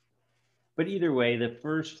 But either way, the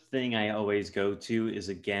first thing I always go to is,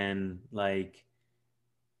 again, like,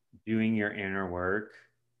 doing your inner work.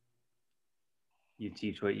 You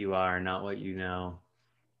teach what you are, not what you know.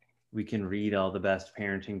 We can read all the best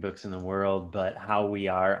parenting books in the world, but how we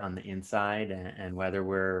are on the inside, and whether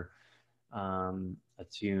we're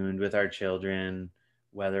attuned with our children,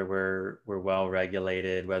 whether we're well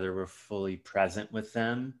regulated, whether we're fully present with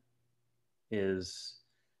them, is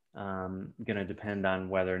going to depend on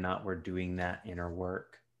whether or not we're doing that inner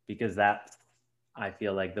work. Because that's, I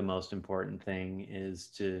feel like, the most important thing is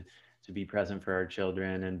to be present for our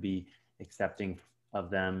children and be accepting of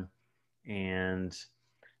them, and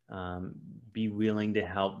be willing to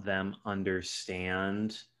help them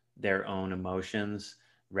understand their own emotions,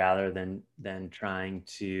 rather than trying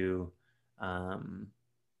to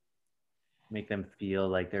make them feel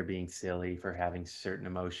like they're being silly for having certain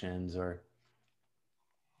emotions, or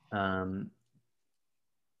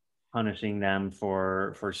punishing them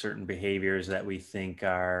for certain behaviors that we think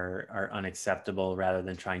are unacceptable, rather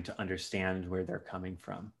than trying to understand where they're coming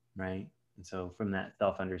from, right? And so from that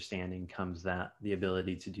self-understanding comes that the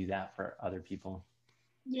ability to do that for other people.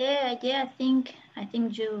 Yeah, I think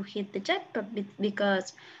you hit the jackpot,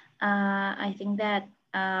 because I think that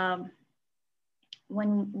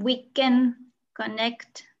when we can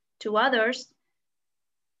connect to others,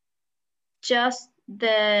 just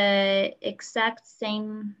the exact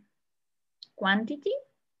same quantity,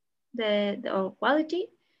 or quality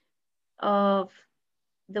of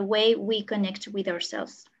the way we connect with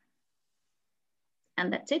ourselves,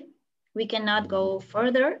 and that's it. We cannot go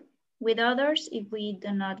further with others if we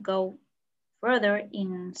do not go further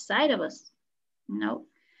inside of us, you know.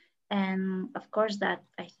 And of course, that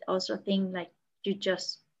I also think, like you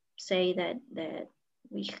just say, that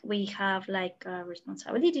we have like a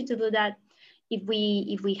responsibility to do that. If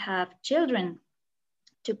we have children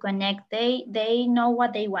to connect, they know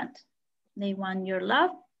what they want. They want your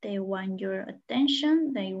love, they want your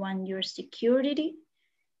attention, they want your security,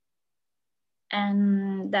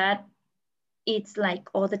 and that it's like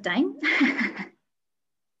all the time.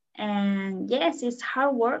 And yes, it's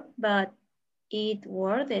hard work, but it's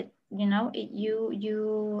worth it. You know,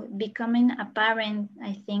 you becoming a parent,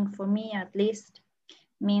 I think for me at least,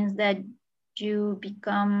 means that you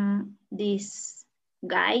become this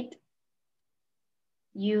guide.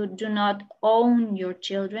 You do not own your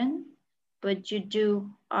children, but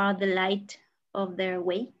you are the light of their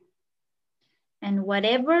way. And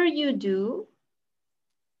whatever you do,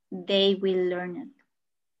 they will learn it.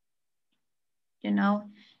 You know,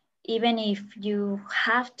 even if you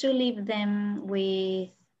have to leave them with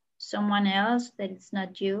someone else that is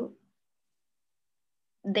not you,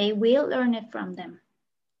 they will learn it from them.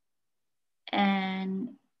 And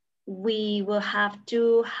we will have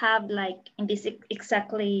to have, like in this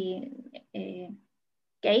exactly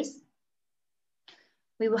case,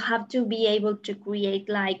 we will have to be able to create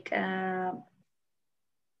like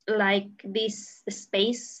this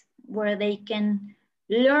space where they can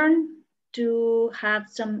learn to have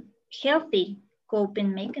some healthy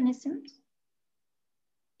coping mechanisms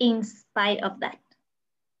in spite of that.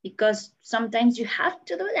 Because sometimes you have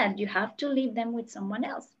to do that. You have to leave them with someone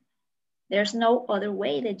else. There's no other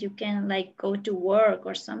way that you can like go to work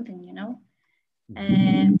or something, you know?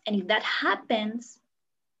 And if that happens,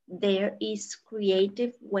 there is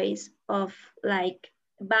creative ways of like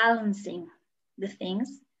balancing the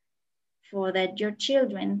things, for that your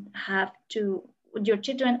children are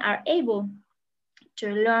able to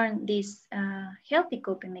learn these healthy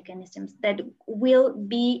coping mechanisms that will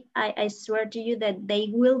be, I swear to you, that they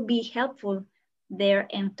will be helpful their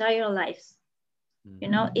entire lives. You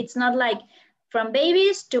know, it's not like from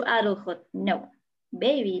babies to adulthood. No,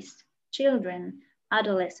 babies, children,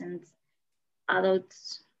 adolescents,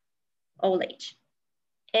 adults, old age.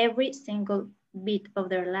 Every single bit of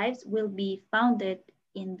their lives will be founded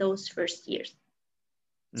in those first years.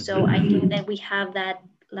 So I think that we have that,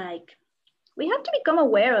 like, we have to become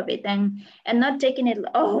aware of it, and not taking it,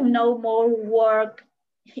 oh, no more work.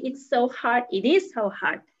 It's so hard. It is so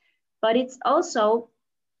hard, but it's also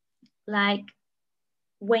like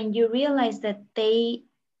when you realize that they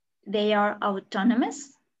are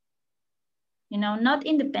autonomous, you know, not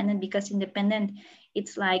independent, because independent,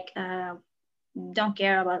 it's like don't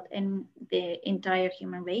care about the entire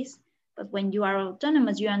human race. But when you are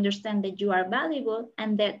autonomous, you understand that you are valuable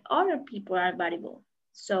and that other people are valuable.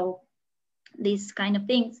 So these kind of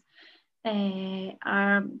things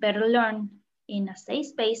are better learned in a safe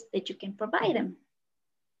space that you can provide them.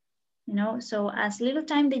 You know, so as little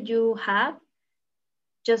time that you have,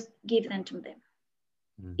 just give them to them.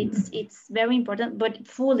 It's very important, but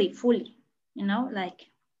fully, you know,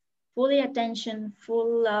 like fully attention,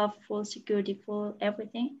 full love, full security, full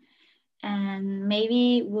everything. And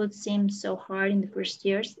maybe it would seem so hard in the first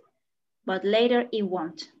years, but later it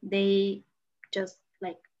won't. They just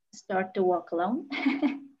like start to walk alone.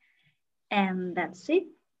 And that's it.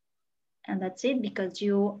 And that's it, because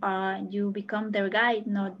you become their guide,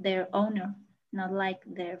 not their owner, not like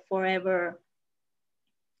their forever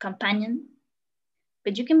companion,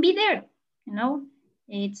 but you can be there, you know.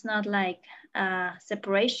 It's not like a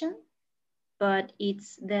separation, but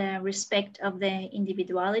it's the respect of the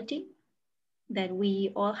individuality that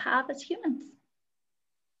we all have as humans.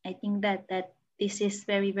 I think that this is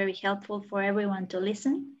very, very helpful for everyone to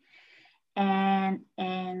listen. And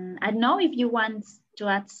I don't know if you want to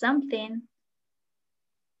add something.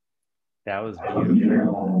 That was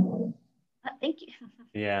beautiful. Thank you.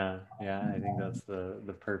 Yeah, yeah, I think that's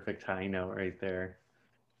the perfect high note right there.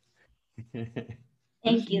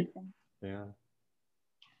 Thank you. Yeah.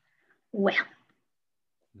 Well,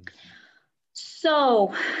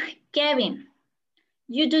 so Kevin,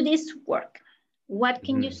 you do this work. What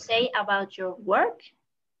can you say about your work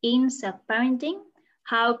in self-parenting?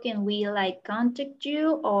 How can we like contact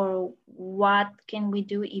you, or what can we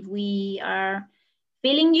do if we are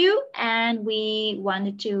feeling you and we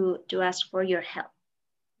wanted to ask for your help?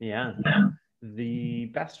 Yeah. The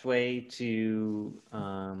best way to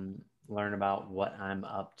learn about what I'm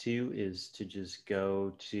up to is to just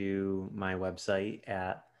go to my website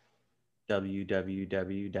at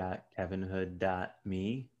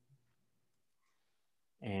www.kevinhood.me.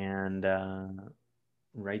 And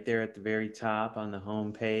right there at the very top on the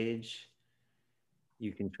home page,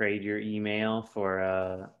 you can trade your email for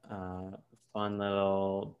a fun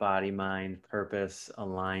little body, mind, purpose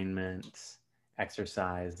alignment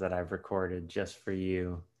exercise that I've recorded just for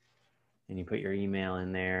you. And you put your email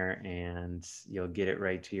in there and you'll get it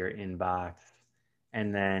right to your inbox.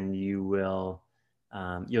 And then you'll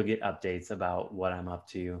get updates about what I'm up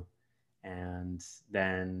to. And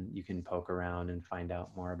then you can poke around and find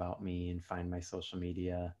out more about me and find my social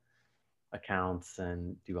media accounts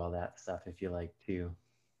and do all that stuff if you like too.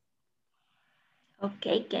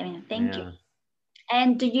 Okay, Kevin, thank you. Yeah.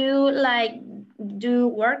 And do you like do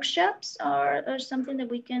workshops or something that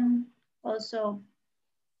we can also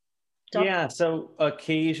talk? Yeah, so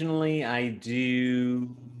occasionally I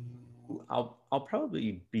do. I'll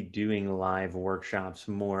probably be doing live workshops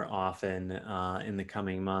more often in the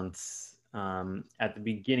coming months. At the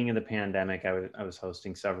beginning of the pandemic, I was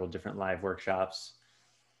hosting several different live workshops,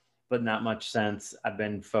 but not much since. I've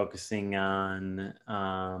been focusing on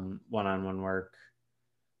one-on-one work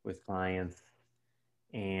with clients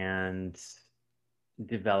and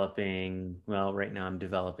developing. Well, right now I'm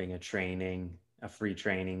developing a free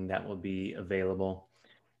training that will be available.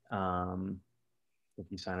 Um, if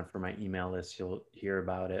you sign up for my email list, you'll hear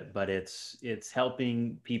about it. But it's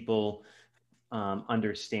helping people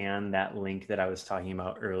understand that link that I was talking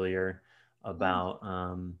about earlier about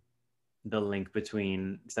the link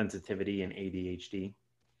between sensitivity and ADHD.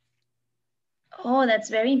 Oh, that's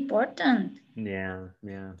very important. Yeah,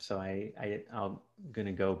 yeah. So I'm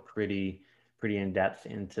gonna go pretty in depth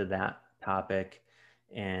into that topic,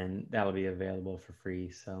 and that'll be available for free.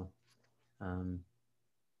 So um,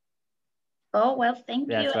 Oh, well, thank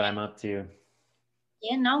you. that's what I'm up to.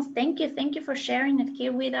 Yeah, no, thank you for sharing it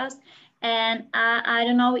here with us. And I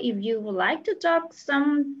don't know if you would like to talk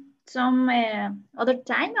some other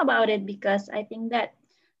time about it, because I think that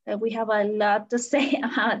we have a lot to say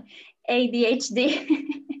about ADHD.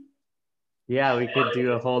 Yeah, we could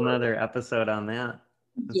do a whole nother episode on that.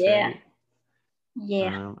 That's Yeah, right.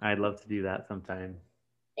 yeah. I'd love to do that sometime.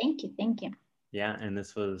 Thank you, thank you. Yeah, and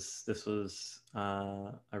this was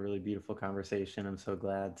a really beautiful conversation. I'm so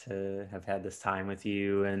glad to have had this time with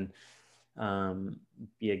you and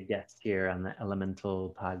be a guest here on the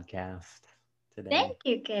Elemental podcast today. Thank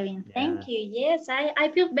you, Kevin. Yeah. Thank you. Yes, I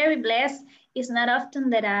feel very blessed. It's not often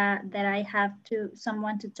that I have to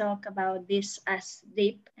someone to talk about this as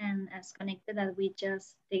deep and as connected as we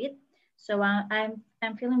just did. So I'm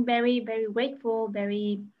feeling very, very grateful,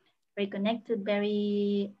 very very connected,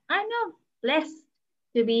 very, I don't know, blessed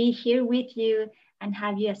to be here with you and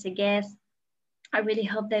have you as a guest. I really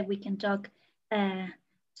hope that we can talk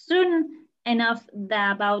soon enough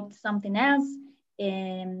about something else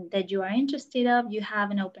that you are interested of. You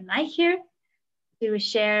have an open mic here to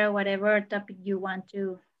share whatever topic you want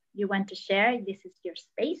to share. This is your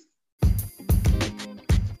space.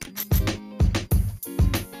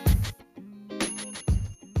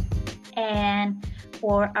 And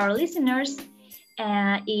for our listeners,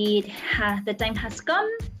 the time has come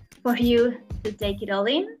for you to take it all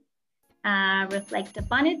in, reflect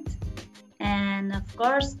upon it, and of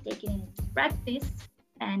course, take it into practice.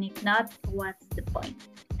 And if not, what's the point?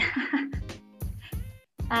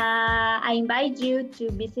 I invite you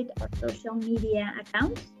to visit our social media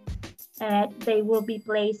accounts. They will be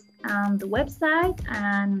placed on the website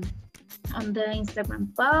and on the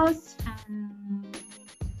Instagram post and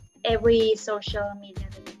every social media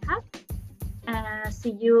that we have.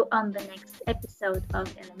 See you on the next episode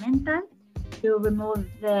of Elemental to remove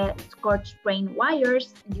the scorched brain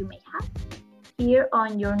wires you may have here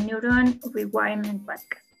on your Neuron Rewirement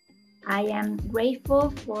podcast. I am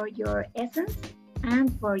grateful for your essence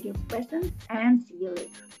and for your presence, and see you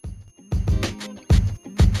later.